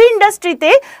মুভি ইন্ডাস্ট্রিতে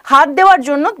হাত দেওয়ার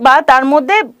জন্য বা তার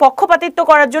মধ্যে পক্ষপাতিত্ব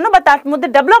করার জন্য বা তার মধ্যে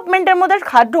ডেভেলপমেন্টের মধ্যে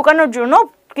হাত ঢোকানোর জন্য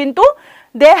কিন্তু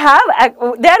দে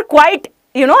are quite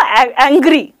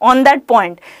angry on that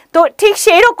point. তো ঠিক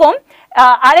সেই রকম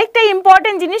আরেকটা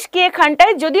ইম্পর্টেন্ট জিনিস কি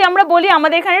এখানটায় যদি আমরা বলি,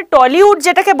 আমাদের এখানে টলিউড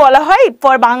যেটাকে বলা হয়,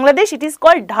 for Bangladesh it is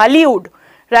called Dhallywood,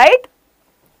 right.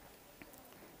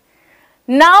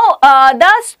 Now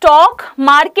the stock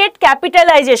market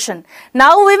capitalization.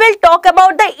 Now we will talk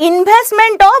about the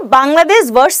investment of Bangladesh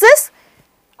versus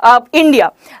India,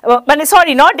 মানে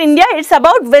sorry not India, it's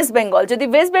about West Bengal. যদি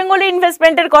ওয়েস্ট বেঙ্গলে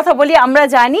ইনভেস্টমেন্টের কথা বলি, আমরা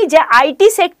জানি যে আইটি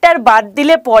সেক্টর বাদ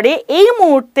দিলে পরে এই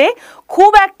মুহূর্তে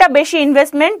খুব একটা বেশি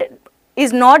investment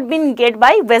is not been get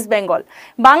by West Bengal.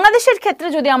 বাংলাদেশের ক্ষেত্রে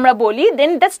যদি আমরা বলি,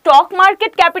 then the stock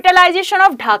market capitalization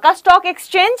of Dhaka stock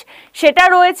exchange সেটা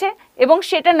রয়েছে এবং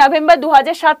সেটা নভেম্বর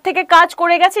 2007 থেকে কাজ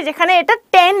করে গেছে, যেখানে এটা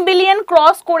 10 বিলিয়ন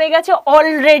ক্রস করে গেছে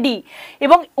অলরেডি।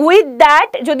 এবং উইথ দ্যাট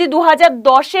যদি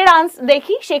 2010-এর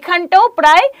দেখি, সেখানটাও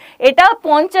প্রায় এটা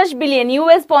 50 বিলিয়ন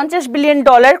ইউএস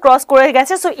 $50 ক্রস করে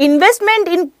গেছে। So investment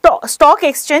in stock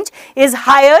exchange is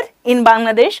higher in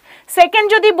Bangladesh. Second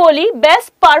যদি বলি, বেস্ট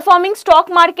পারফর্মিং স্টক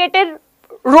মার্কেটের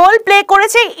রোল প্লে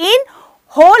করেছে ইন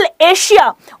হোল এশিয়া,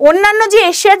 অন্যান্য যে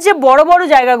এশিয়ার যে বড় বড়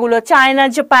জায়গাগুলো চায়না,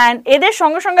 জাপান, এদের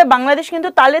সঙ্গে সঙ্গে বাংলাদেশ কিন্তু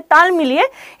তাল মিলিয়ে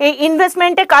এই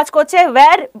ইনভেস্টমেন্টে কাজ করছে,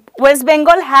 wire West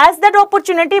Bengal has that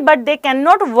opportunity but they can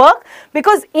not work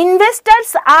because investors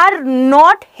are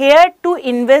not hair to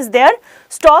invest there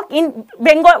stock in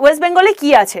Bengal. West বেঙ্গলে কী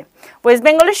আছে? ওয়েস্ট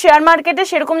বেঙ্গলের শেয়ার মার্কেটে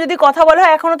সেরকম যদি কথা বলা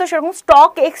হয়, এখনও তো সেরকম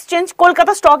stock exchange,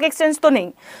 Kolkata stock exchange তো নেই,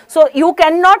 so you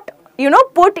can not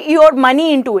put your money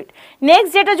into it.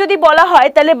 Next যেটা যদি বলা হয়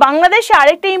তাহলে বাংলাদেশে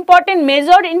আরেকটা ইম্পর্টেন্ট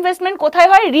মেজর ইনভেস্টমেন্ট কোথায়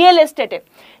হয়? রিয়েল এস্টেটে,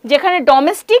 যেখানে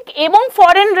ডোমেস্টিক এবং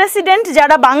ফরেন রেসিডেন্ট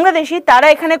যারা বাংলাদেশি তারা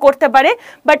এখানে করতে পারে,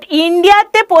 বাট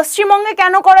ইন্ডিয়াতে পশ্চিমবঙ্গে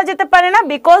কেন করা যেতে পারে না?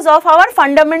 Because of our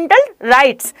fundamental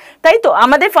rights, তাই তো?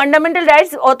 আমাদের ফান্ডামেন্টাল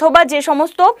রাইটস অথবা যে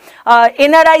সমস্ত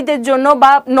এনআরআইদের জন্য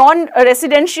বা নন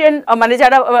রেসিডেন্সিয়াল মানে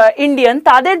যারা ইন্ডিয়ান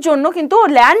তাদের জন্য কিন্তু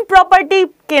ল্যান্ড প্রপার্টি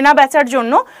কেনা বেচার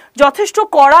জন্য যথেষ্ট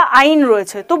কড়া আইন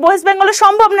রয়েছে, তো ওয়েস্ট বেঙ্গলে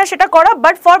সম্ভব না সেটা করা,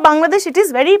 but for Bangladesh it is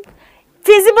very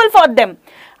feasible for them.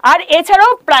 আর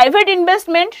এছাড়াও প্রাইভেট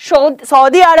ইনভেস্টমেন্ট,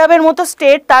 সৌদি আরবের মতো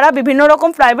স্টেট তারা বিভিন্ন রকম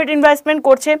প্রাইভেট ইনভেস্টমেন্ট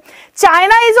করছে।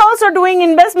 China is also doing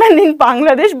investment in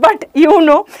Bangladesh, but you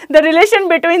know the relation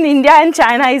between India and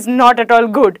China is not at all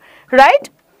good, right?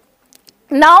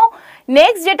 Now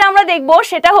next যেটা আমরা দেখবো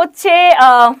সেটা হচ্ছে,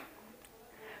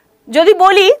 যদি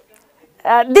বলি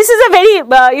this is a very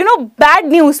bad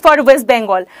news for West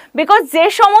Bengal because যে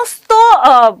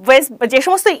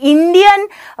সমস্ত Indian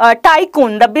tycoon,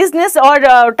 the business or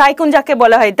tycoon যাকে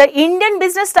বলা হয়, the Indian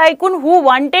business tycoon who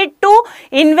wanted to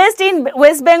invest in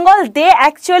West Bengal, they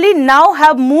actually now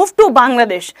have move to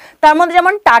Bangladesh. তার মধ্যে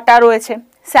যেমন tata রয়েছে,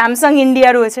 Samsung India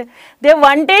রয়েছে, they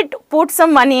wanted put some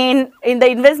money in the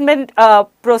investment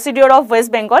procedure of West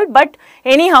Bengal, but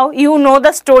anyhow you know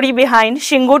the story behind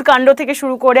Singur কাণ্ড থেকে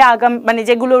শুরু করে আগাম মানে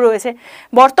যেগুলো রয়েছে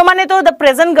বর্তমানে, তো the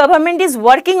present government is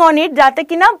working on it যাতে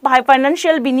কিনা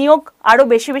ফাইন্যান্সিয়াল বিনিয়োগ আরও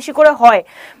বেশি বেশি করে হয়,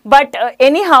 বাট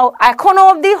এনিহাউ এখনও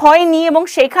অবধি হয়নি। এবং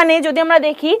সেখানে যদি আমরা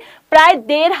দেখি প্রায়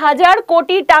 1,500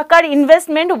 কোটি টাকার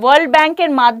ইনভেস্টমেন্ট ওয়ার্ল্ড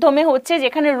ব্যাংকের মাধ্যমে হচ্ছে,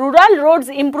 যেখানে রুরাল রোডস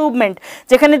ইমপ্রুভমেন্ট,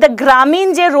 যেখানে দ্য গ্রামীণ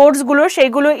যে রোডসগুলো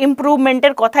সেইগুলো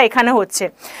ইমপ্রুভমেন্টের কথা এখানে হচ্ছে।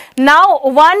 নাও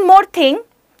ওয়ান মোর থিং,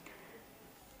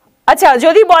 আচ্ছা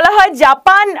যদি বলা হয়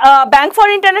Japan bank for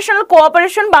international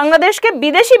cooperation বাংলাদেশকে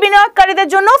বিদেশি বিনিয়োগকারীদের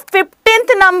জন্য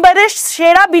 15th নম্বরের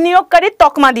সেরা বিনিয়োগকারীর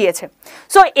তকমা দিয়েছে।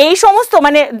 সো এই সমস্ত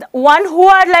মানে one who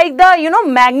R like the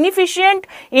ম্যাগনিফিসিয়েন্ট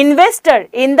investor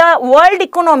in the world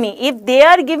economy, if they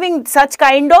are giving such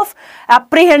kind of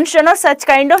apprehension or such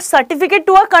kind of certificate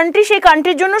to a country, সেই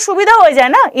কান্ট্রির জন্য সুবিধা হয়ে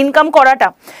যায় না ইনকাম করাটা।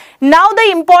 নাও the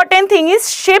important thing is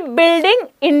ship building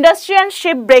industry and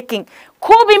ship breaking,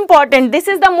 খুব important, this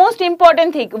is the most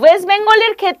important thing. West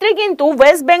বেঙ্গলের ক্ষেত্রে কিন্তু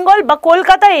ওয়েস্ট বেঙ্গল বা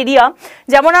কলকাতা এরিয়া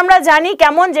যেমন আমরা জানি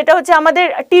কেমন, যেটা হচ্ছে আমাদের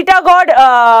টিটাগড়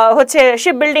হচ্ছে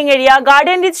ship building area,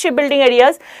 garden reach ship building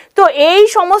areas, তো এই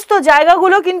সমস্ত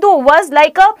জায়গাগুলো কিন্তু was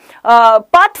like a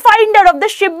path finder of the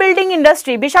ship building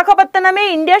industry. বিশাখাপত্তনমে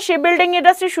ইন্ডিয়ার শিপ বিল্ডিং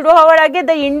ইন্ডাস্ট্রি শুরু হওয়ার আগে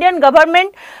the Indian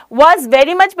government was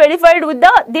very much verified with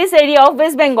the this area of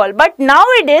West Bengal, but now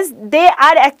it is they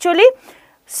R actually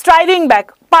striving back,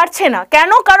 পারছে না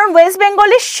কেন? কারণ West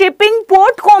বেঙ্গলের shipping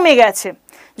port কমে গেছে।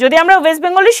 যদি আমরা ওয়েস্ট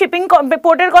বেঙ্গলের শিপিং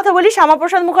পোর্টের কথা বলি,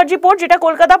 শ্যামাপ্রসাদ মুখার্জি পোর্ট যেটা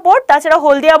কলকাতা পোর্ট, তাছাড়া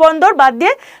হলদিয়া বন্দর বাদ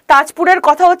দিয়ে তাজপুরের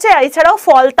কথা হচ্ছে, এছাড়াও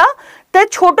ফলতা তে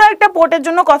ছোট একটা পোর্টের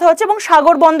জন্য কথা হচ্ছে এবং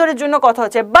সাগর বন্দরের জন্য কথা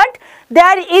হচ্ছে, but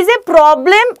there is a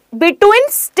problem between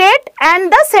state and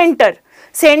the centre.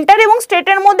 Centre এবং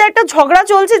স্টেটের মধ্যে একটা ঝগড়া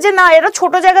চলছে যে না এরা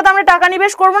ছোট জায়গাতে আমরা টাকা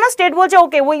নিবেশ করবো না, স্টেট বলছে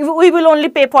okay we will only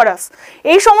pay for us.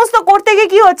 এই সমস্ত করতে গিয়ে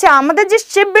কি হচ্ছে, আমাদের যে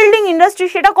শিপ বিল্ডিং ইন্ডাস্ট্রি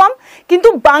সেটা কম, কিন্তু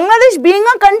Bangladesh being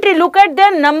a country, look at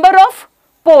there number of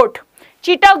port,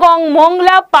 Chittagong,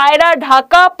 Mongla, পায়রা,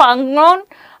 ঢাকা, পাঙ্গন,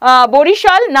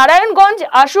 বরিশাল, নারায়ণগঞ্জ,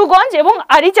 আশুগঞ্জ এবং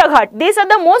আরিচাঘাট, this are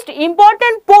the most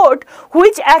important port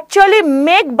which actually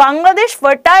make Bangladesh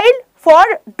fertile for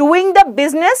doing the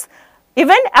business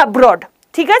even abroad.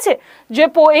 ঠিক আছে, যে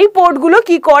এই পোর্টগুলো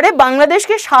কি করে,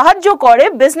 বাংলাদেশকে সাহায্য করে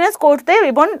বিজনেস করতে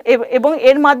এবং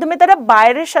এর মাধ্যমে তারা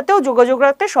বাইরের সাথেও যোগাযোগ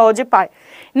রাখতে সহজে পায়।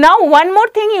 নাও one more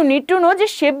thing you need to know, যে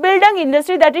ship building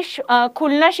industry that is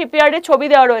Khulna শিপইয়ার্ডের ছবি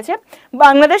দেওয়া রয়েছে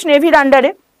বাংলাদেশ নেভির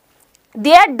আন্ডারে,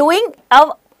 দে are doing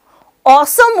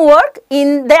awesome work in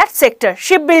that sector,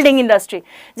 shipbuilding industry,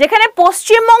 যেখানে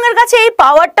পশ্চিমবঙ্গের কাছে এই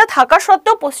পাওয়ারটা থাকা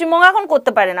সত্ত্বেও পশ্চিমবঙ্গ এখন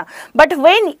করতে পারে না, but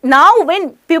when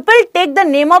people take the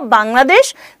name of Bangladesh,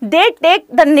 they take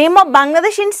the name of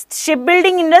Bangladesh in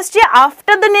shipbuilding industry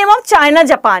after the name of China,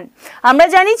 Japan. আমরা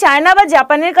জানি চায়না বা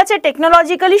জাপানের কাছে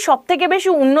টেকনোলজিক্যালি সব থেকে বেশি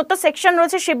উন্নত সেকশন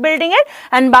রয়েছে শিপবিল্ডিং এর,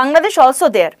 and Bangladesh also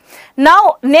there. Now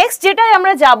next যেটাই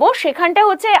আমরা যাব সেখানটা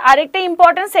হচ্ছে আরেকটা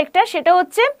ইম্পর্টেন্ট সেক্টর, সেটা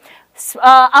হচ্ছে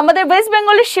আমাদের ওয়েস্ট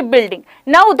বেঙ্গলের ship building.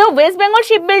 Now the West Bengal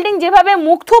ship building যেভাবে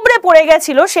মুখ থুবড়ে পড়ে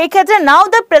গেছিল, সেই ক্ষেত্রে নাও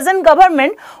the present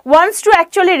government wants to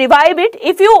actually revive it.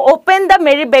 If you open the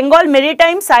Bengal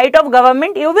maritime site of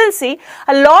government, you will see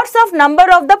a lots of number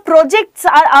of the projects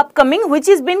are upcoming which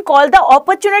is been called the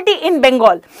opportunity in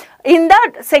Bengal in the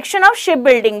section of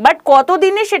shipbuilding. But কত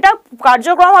দিনে সেটা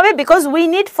কার্যক্রম হবে? Because we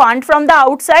need fund from the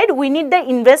outside, we need the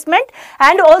investment,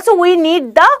 and also we need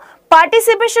the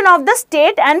participation of the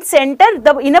state and center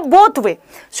in a both way.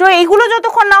 So এইগুলো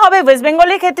যতক্ষণ না হবে West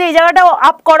বেঙ্গলের ক্ষেত্রে এই জায়গাটা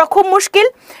আপ করা খুব মুশকিল।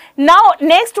 Now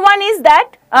next one is that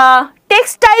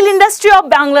textile industry of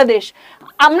Bangladesh.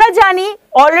 আমরা জানি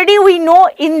already we know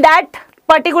in that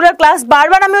particular class,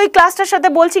 বারবার আমি ওই ক্লাসটার সাথে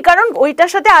বলছি কারণ ওইটার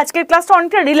সাথে আজকের ক্লাসটা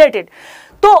অনেকটা রিলেটেড।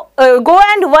 তো go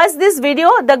and watch this video.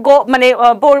 The মানে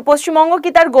পশ্চিমবঙ্গ কি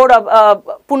তার গৌরব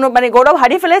গৌরব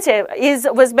হারিয়ে ফেলেছে? Is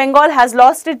West Bengal has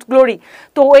lost it glory?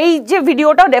 তো এই যে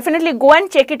ভিডিওটা definitely go and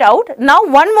check it out. Now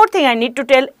one more thing I need to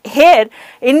tell hair,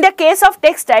 in the case of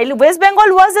textile, West Bengal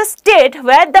was a state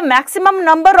where the maximum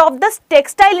number of the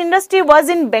textile industry was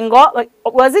in Bengal,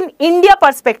 was in India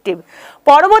perspective.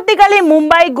 পরবর্তীকালে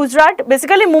Mumbai, Gujarat,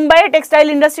 basically মুম্বাইয়ের textile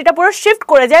ইন্ডাস্ট্রিটা পুরো shift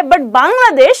করে যায়, but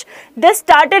Bangladesh they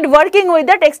started working with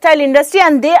the textile industry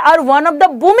and they R one of the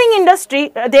booming industry,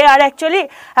 they R actually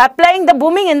applying the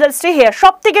booming industry hair.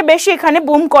 সব থেকে বেশি এখানে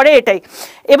broom করে এটাই।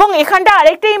 এবং এখানটা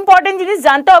আরেকটা ইম্পর্টেন্ট জিনিস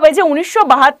জানতে হবে যে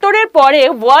 1972-এর পরে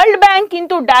ওয়ার্ল্ড ব্যাংক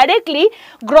কিন্তু ডাইরেক্টলি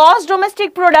গ্রস ডোমেস্টিক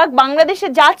প্রোডাক্ট বাংলাদেশে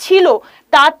যা ছিল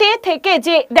তাতে থেকে,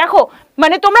 যে দেখো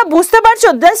মানে তোমরা বুঝতে পারছো,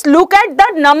 just look at the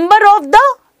number of the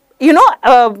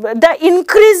the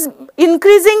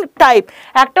increasing type,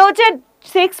 একটা হচ্ছে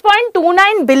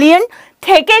 6.29 বিলিয়ন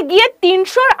থেকে গিয়ে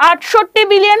 368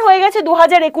 বিলিয়ন হয়ে গেছে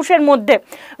 2021-এর মধ্যে।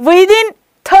 Within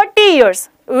 30 years,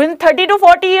 within 30 to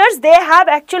 40 years they have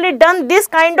actually done this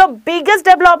kind of biggest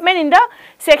development in the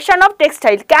section of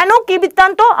textile. কেন, কি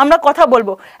বৃত্তান্ত আমরা কথা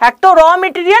বলবো। একটা র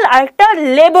মেটেরিয়াল আর একটা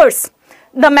labours,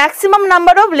 the maximum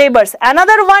number of labors.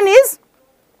 Another one is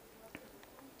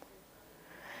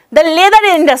the leather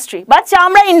industry বা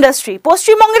চামড়া ইন্ডাস্ট্রি।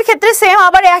 পশ্চিমবঙ্গের ক্ষেত্রে সেম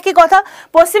আবার একই কথা।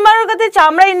 পশ্চিমবঙ্গের ক্ষেত্রে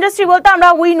চামড়া ইন্ডাস্ট্রি বলতে আমরা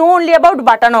we know only about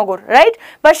Batanagar, right?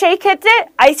 বা সেই ক্ষেত্রে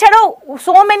এছাড়াও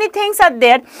so many things are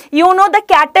there. You know the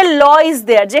cattle law is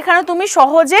there, যেখানে তুমি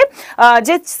সহজে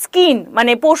যে স্কিন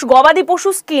মানে গবাদি পশু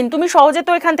স্কিন তুমি সহজে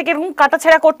তো এখান থেকে এরকম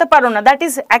কাটাছেড়া করতে পারো না, that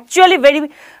is actually very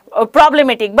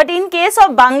problematic. But in case of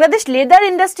Bangladesh, leather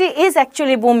industry is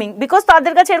actually booming because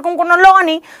তাদের কাছে এরকম কোনো ল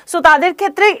নেই। সো তাদের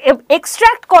ক্ষেত্রে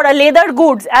এক্সট্রাক্ট করা লেদার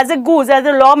গুডস অ্যাজ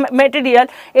এ র মেটেরিয়াল,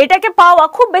 এটাকে পাওয়া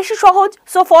খুব বেশি সহজ।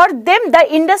 So for them the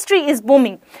industry is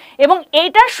booming. এবং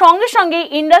এইটার সঙ্গে সঙ্গে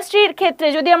ইন্ডাস্ট্রির ক্ষেত্রে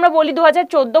যদি আমরা বলি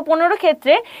 2014-15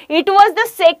 ক্ষেত্রে, ইট was the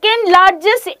second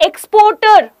largest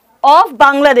exporter of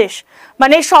Bangladesh.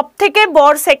 মানে সব থেকে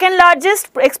বড় সেকেন্ড লার্জেস্ট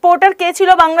এক্সপোর্টার কে ছিল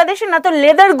বাংলাদেশে? না তো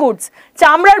লেদার গুডস,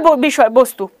 চামড়ার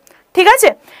বিষয়বস্তু। ঠিক আছে,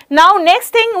 নাও next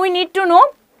thing we need to know,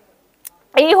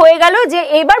 এই হয়ে গেল যে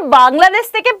এবার বাংলাদেশ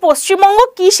থেকে পশ্চিমবঙ্গ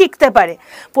কি শিখতে পারে।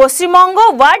 Paschimbanga,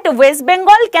 what West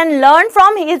Bengal can learn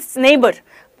from his neighbour,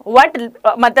 what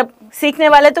मतलब सीखने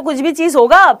वाले तो कुछ भी चीज़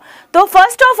होगा। तो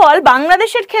फर्स्ट ऑफ ऑल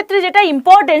बांग्लादेशेर क्षेत्रे जेटा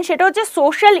इम्पोर्टेंट सेटा होच्छे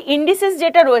सोशल इंडिसेस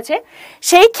जेटा रयेछे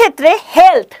सेई क्षेत्रे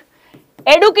health,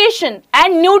 education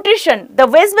and nutrition, the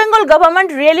West Bengal government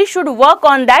really should work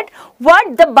on that, what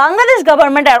the Bangladesh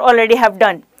government already have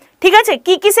done. ঠিক আছে,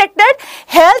 কি sector?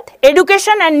 Health,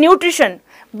 education and nutrition.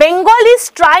 Bengal is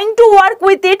trying to work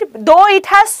with it, though it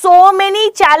has so many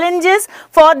challenges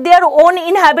for their own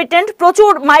inhabitant.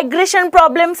 প্রচুর migration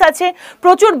problems আছে,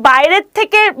 প্রচুর বাইরের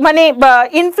থেকে মানে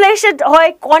inflation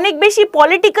হয়, অনেক বেশি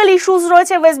পলিটিক্যাল ইস্যুস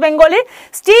রয়েছে ওয়েস্ট বেঙ্গলে।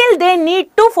 Still they need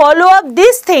to follow up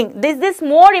this thing, this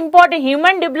more important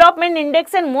human development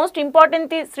index এর most important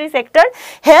three sector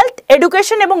health,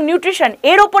 education এবং নিউট্রিশন,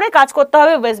 এর ওপরে কাজ করতে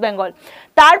হবে ওয়েস্ট বেঙ্গল।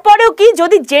 তারপরেও কি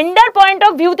যদি জেন্ডার পয়েন্ট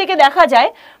অফ ভিউ থেকে দেখা যায়,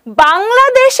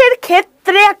 বাংলাদেশের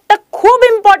ক্ষেত্রে একটা খুব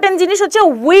ইম্পর্টেন্ট জিনিস হচ্ছে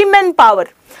উইমেন পাওয়ার।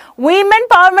 উইমেন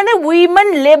পাওয়ার মানে উইমেন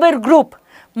লেবার গ্রুপ,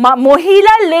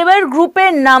 মহিলা লেবার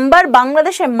গ্রুপের নাম্বার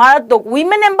বাংলাদেশে মারাত্মক।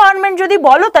 উইমেন এম্পাওয়ারমেন্ট যদি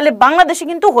বলো তাহলে বাংলাদেশে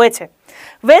কিন্তু হয়েছে।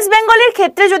 ওয়েস্ট বেঙ্গলের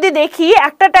ক্ষেত্রে যদি দেখি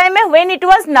একটা টাইমে when it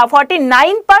was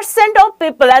 49% of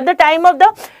people at the time of the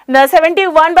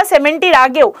 71 বা 70-র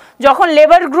আগেও যখন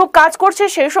লেবার গ্রুপ কাজ করছে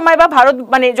সেই সময় বা ভারত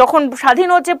মানে যখন স্বাধীন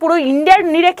হচ্ছে পুরো ইন্ডিয়ার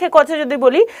নিরিখে কথা যদি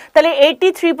বলি তাহলে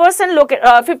 83% লোকের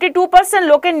 52%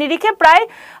 লোকের নিরিখে প্রায়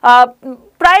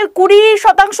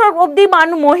 20% অবধি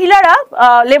মহিলারা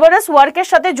লেবারাস ওয়ার্কের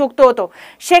সাথে যুক্ত হতো।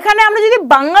 সেখানে আমরা যদি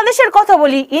বাংলাদেশের কথা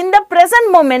বলি, in the present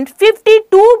moment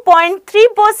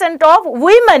 52.3% of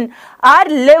women are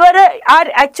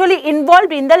actually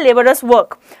involved in the লেবারাস work.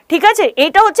 ঠিক আছে,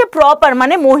 এটা হচ্ছে প্রপার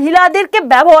মানে মহিলাদেরকে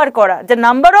ব্যবহার করা, the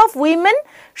number of women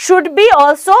should be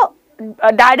also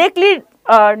directly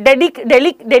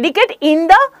dedicate in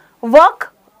the work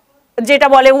যেটা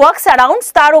বলে ওয়ার্ক সারাউন্ডস,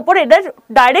 তার উপর এটার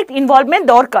ডাইরেক্ট ইনভলভমেন্ট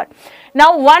দরকার।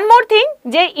 নাও ওয়ান মোর থিং,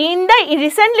 যে ইন দ্য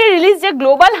রিসেন্টলি রিলিজ যে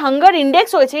গ্লোবাল হাঙ্গার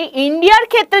ইন্ডেক্স হয়েছে, ইন্ডিয়ার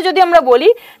ক্ষেত্রে যদি আমরা বলি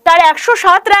তার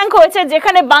 107 র্যাঙ্ক হয়েছে,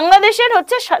 যেখানে বাংলাদেশের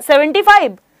হচ্ছে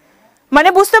 75। মানে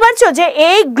বুঝতে পারছো যে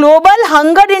এই global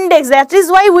hunger index, that is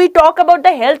why we talk about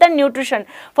the health and nutrition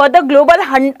for the global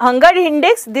hunger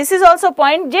index. This is also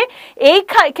point যে এই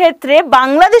ক্ষেত্রে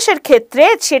বাংলাদেশের ক্ষেত্রে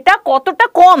সেটা কতটা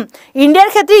কম। ইন্ডিয়ার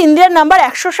ক্ষেত্রে ইন্ডিয়ার নাম্বার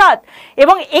 107,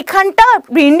 এবং এখানটা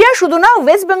ইন্ডিয়া শুধু না,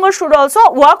 West Bengal should also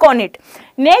work on it.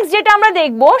 Next যেটা আমরা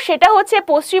দেখবো সেটা হচ্ছে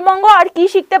পশ্চিমবঙ্গ আর কি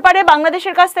শিখতে পারে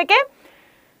বাংলাদেশের কাছ থেকে,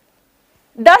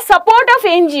 the support of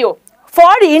NGO.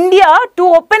 For India to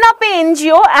open up a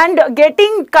NGO and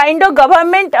getting kind of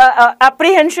government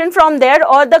apprehension from there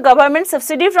or the government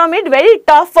subsidy from it, very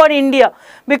tough for India,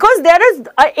 because there is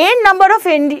a number of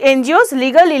NGOs,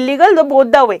 legal, illegal, the both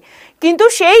the way. কিন্তু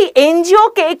সেই NGO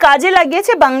কে কাজে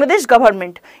লাগিয়েছে Bangladesh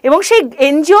government, এবং সেই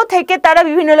NGO থেকে তারা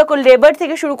বিভিন্ন রকম লেবার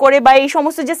থেকে শুরু করে বা এই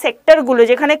সমস্ত যে সেক্টরগুলো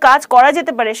যেখানে কাজ করা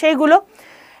যেতে পারে সেইগুলো।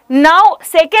 Now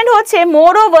second হচ্ছে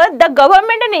moreover the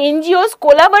government and NGOs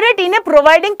collaborate in a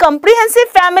providing comprehensive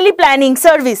family planning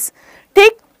service,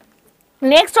 ঠিক।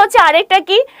 নেক্সট হচ্ছে আরেকটা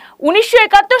কি,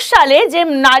 1971 সালে যে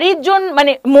নারীর জন্য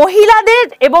মানে মহিলাদের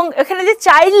এবং এখানে যে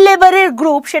চাইল্ড লেবারের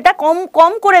গ্রুপ সেটা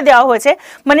কম করে দেওয়া হয়েছে,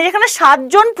 মানে যেখানে 7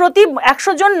 জন প্রতি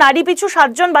 100 জন নারী পিছু 7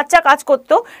 জন বাচ্চা কাজ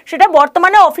করতো, সেটা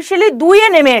বর্তমানে অফিসিয়ালি 2-এ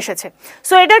নেমে এসেছে।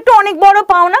 সো এটা একটু অনেক বড়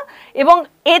পাওনা। এবং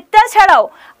এটা ছাড়াও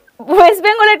ওয়েস্ট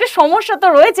বেঙ্গলে একটা সমস্যা তো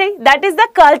রয়েছেই, that is the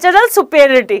cultural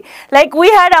superiority. Like we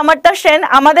had Amartya Sen,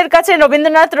 আমাদের কাছে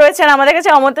রবীন্দ্রনাথ রয়েছেন, আমাদের কাছে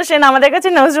অমর্ত্য সেন, আমাদের কাছে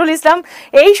নজরুল ইসলাম,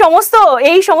 এই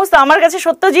সমস্ত আমার কাছে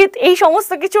সত্যজিৎ, এই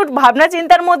সমস্ত কিছুর ভাবনা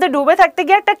চিন্তার মধ্যে ডুবে থাকতে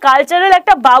গিয়ে একটা কালচারাল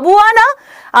একটা বাবুয়ানা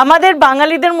আমাদের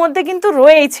বাঙালিদের মধ্যে কিন্তু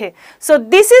রয়েছে। So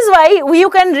this is Y you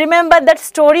can remember that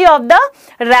story of the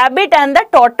rabbit and the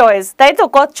tortoise, তাই তো,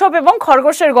 কচ্ছপ এবং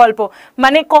খরগোশের গল্প।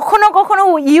 মানে কখনো কখনো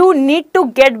you need to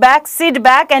get back, seat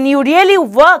back and you really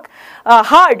work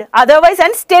hard otherwise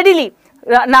and steadily,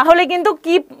 না হলে কিন্তু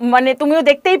কি মানে তুমিও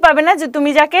দেখতেই পাবে না যে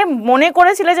তুমি যাকে মনে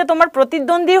করেছিলে যে তোমার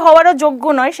প্রতিদ্বন্দ্বী হওয়ারও যোগ্য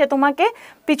নয়, সে তোমাকে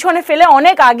পিছনে ফেলে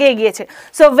অনেক আগে এগিয়েছে।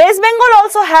 So West Bengal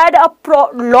also had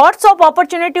lots of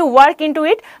opportunity to work into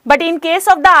it, but in case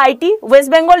of the IT, West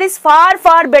Bengal is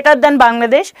far better than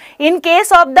Bangladesh. In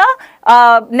case of the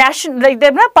national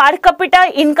per capita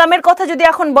income এর কথা যদি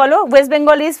এখন বলো, West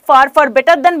Bengal is far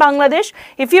better than Bangladesh.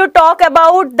 If you talk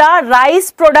about the rice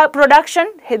production,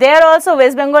 there also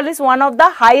West Bengal is one of the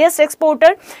highest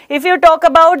exporter. If you talk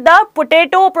about the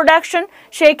potato production,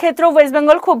 সেই ক্ষেত্রে West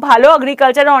Bengal খুব ভালো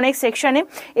এগ্রিকালচারের অনেক সেকশনে।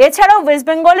 এছাড়াও West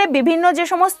বেঙ্গলে বিভিন্ন যে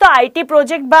সমস্ত আইটি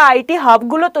প্রজেক্ট বা আইটি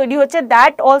হাবগুলো তৈরি হচ্ছে,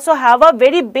 that also have a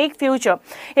very big future.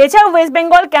 এছাড়াও West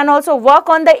Bengal can also work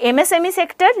on the MSME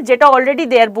sector, যেটা already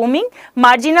they R booming,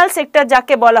 marginal sector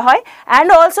যাকে বলা হয়। অ্যান্ড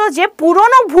অলসো যে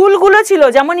পুরনো ভুলগুলো ছিল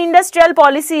যেমন industrial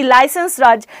policy, licence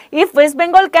Raj, if West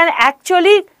Bengal can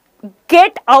actually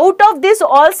get out of this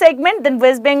all segment, then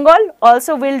West Bengal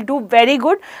also will do very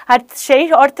good. আর সেই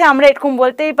অর্থে আমরা এরকম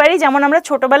বলতেই পারি, যেমন আমরা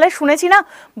ছোটবেলায় শুনেছি না,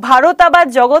 ভারত আবার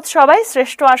জগৎ সবাই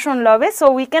শ্রেষ্ঠ আসন লবে। So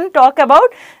we can talk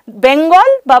about Bengal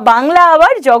বা বাংলা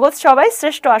আবার জগৎ সবাই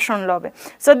শ্রেষ্ঠ আসন লবে।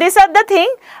 So this are the thing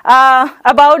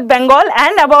about Bengal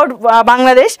and about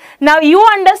Bangladesh. Now you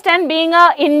understand, being a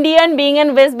Indian, being in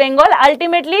West Bengal,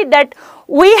 ultimately that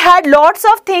we had lots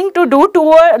of things to do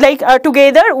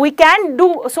together. We can do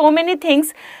so many things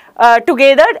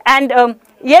together, and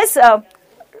yes,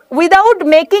 without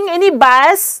making any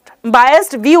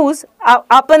biased views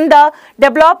upon the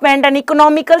development and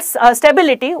economical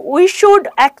stability, we should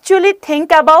actually think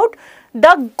about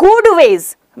the good ways,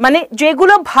 মানে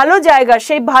যেগুলো ভালো জায়গা,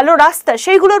 সেই ভালো রাস্তা,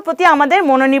 সেইগুলোর প্রতি আমাদের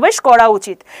মনোনিবেশ করা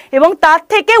উচিত। এবং তার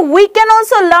থেকে we can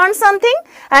also learn something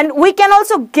and we can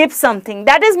also give something.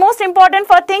 That is most important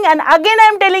for thing. And again I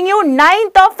am telling you,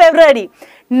 9th of February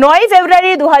 9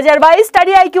 February 2022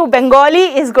 StudyIQ Bengali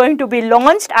is going to be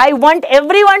launched. I want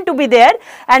everyone to be there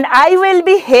and I will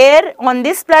be here on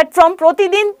this platform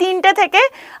প্রতিদিন 3টে থেকে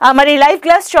আমার এই live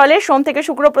class চলে, সোম থেকে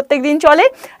শুক্র প্রত্যেকদিন চলে,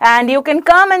 and you can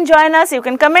come and join us, you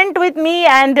can comment with me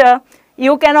and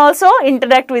you can also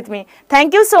interact with me. Thank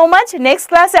you so much. Next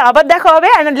class এ আবার দেখা হবে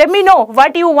and let me know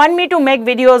what you want me to make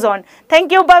videos on. Thank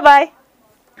you. Bye bye.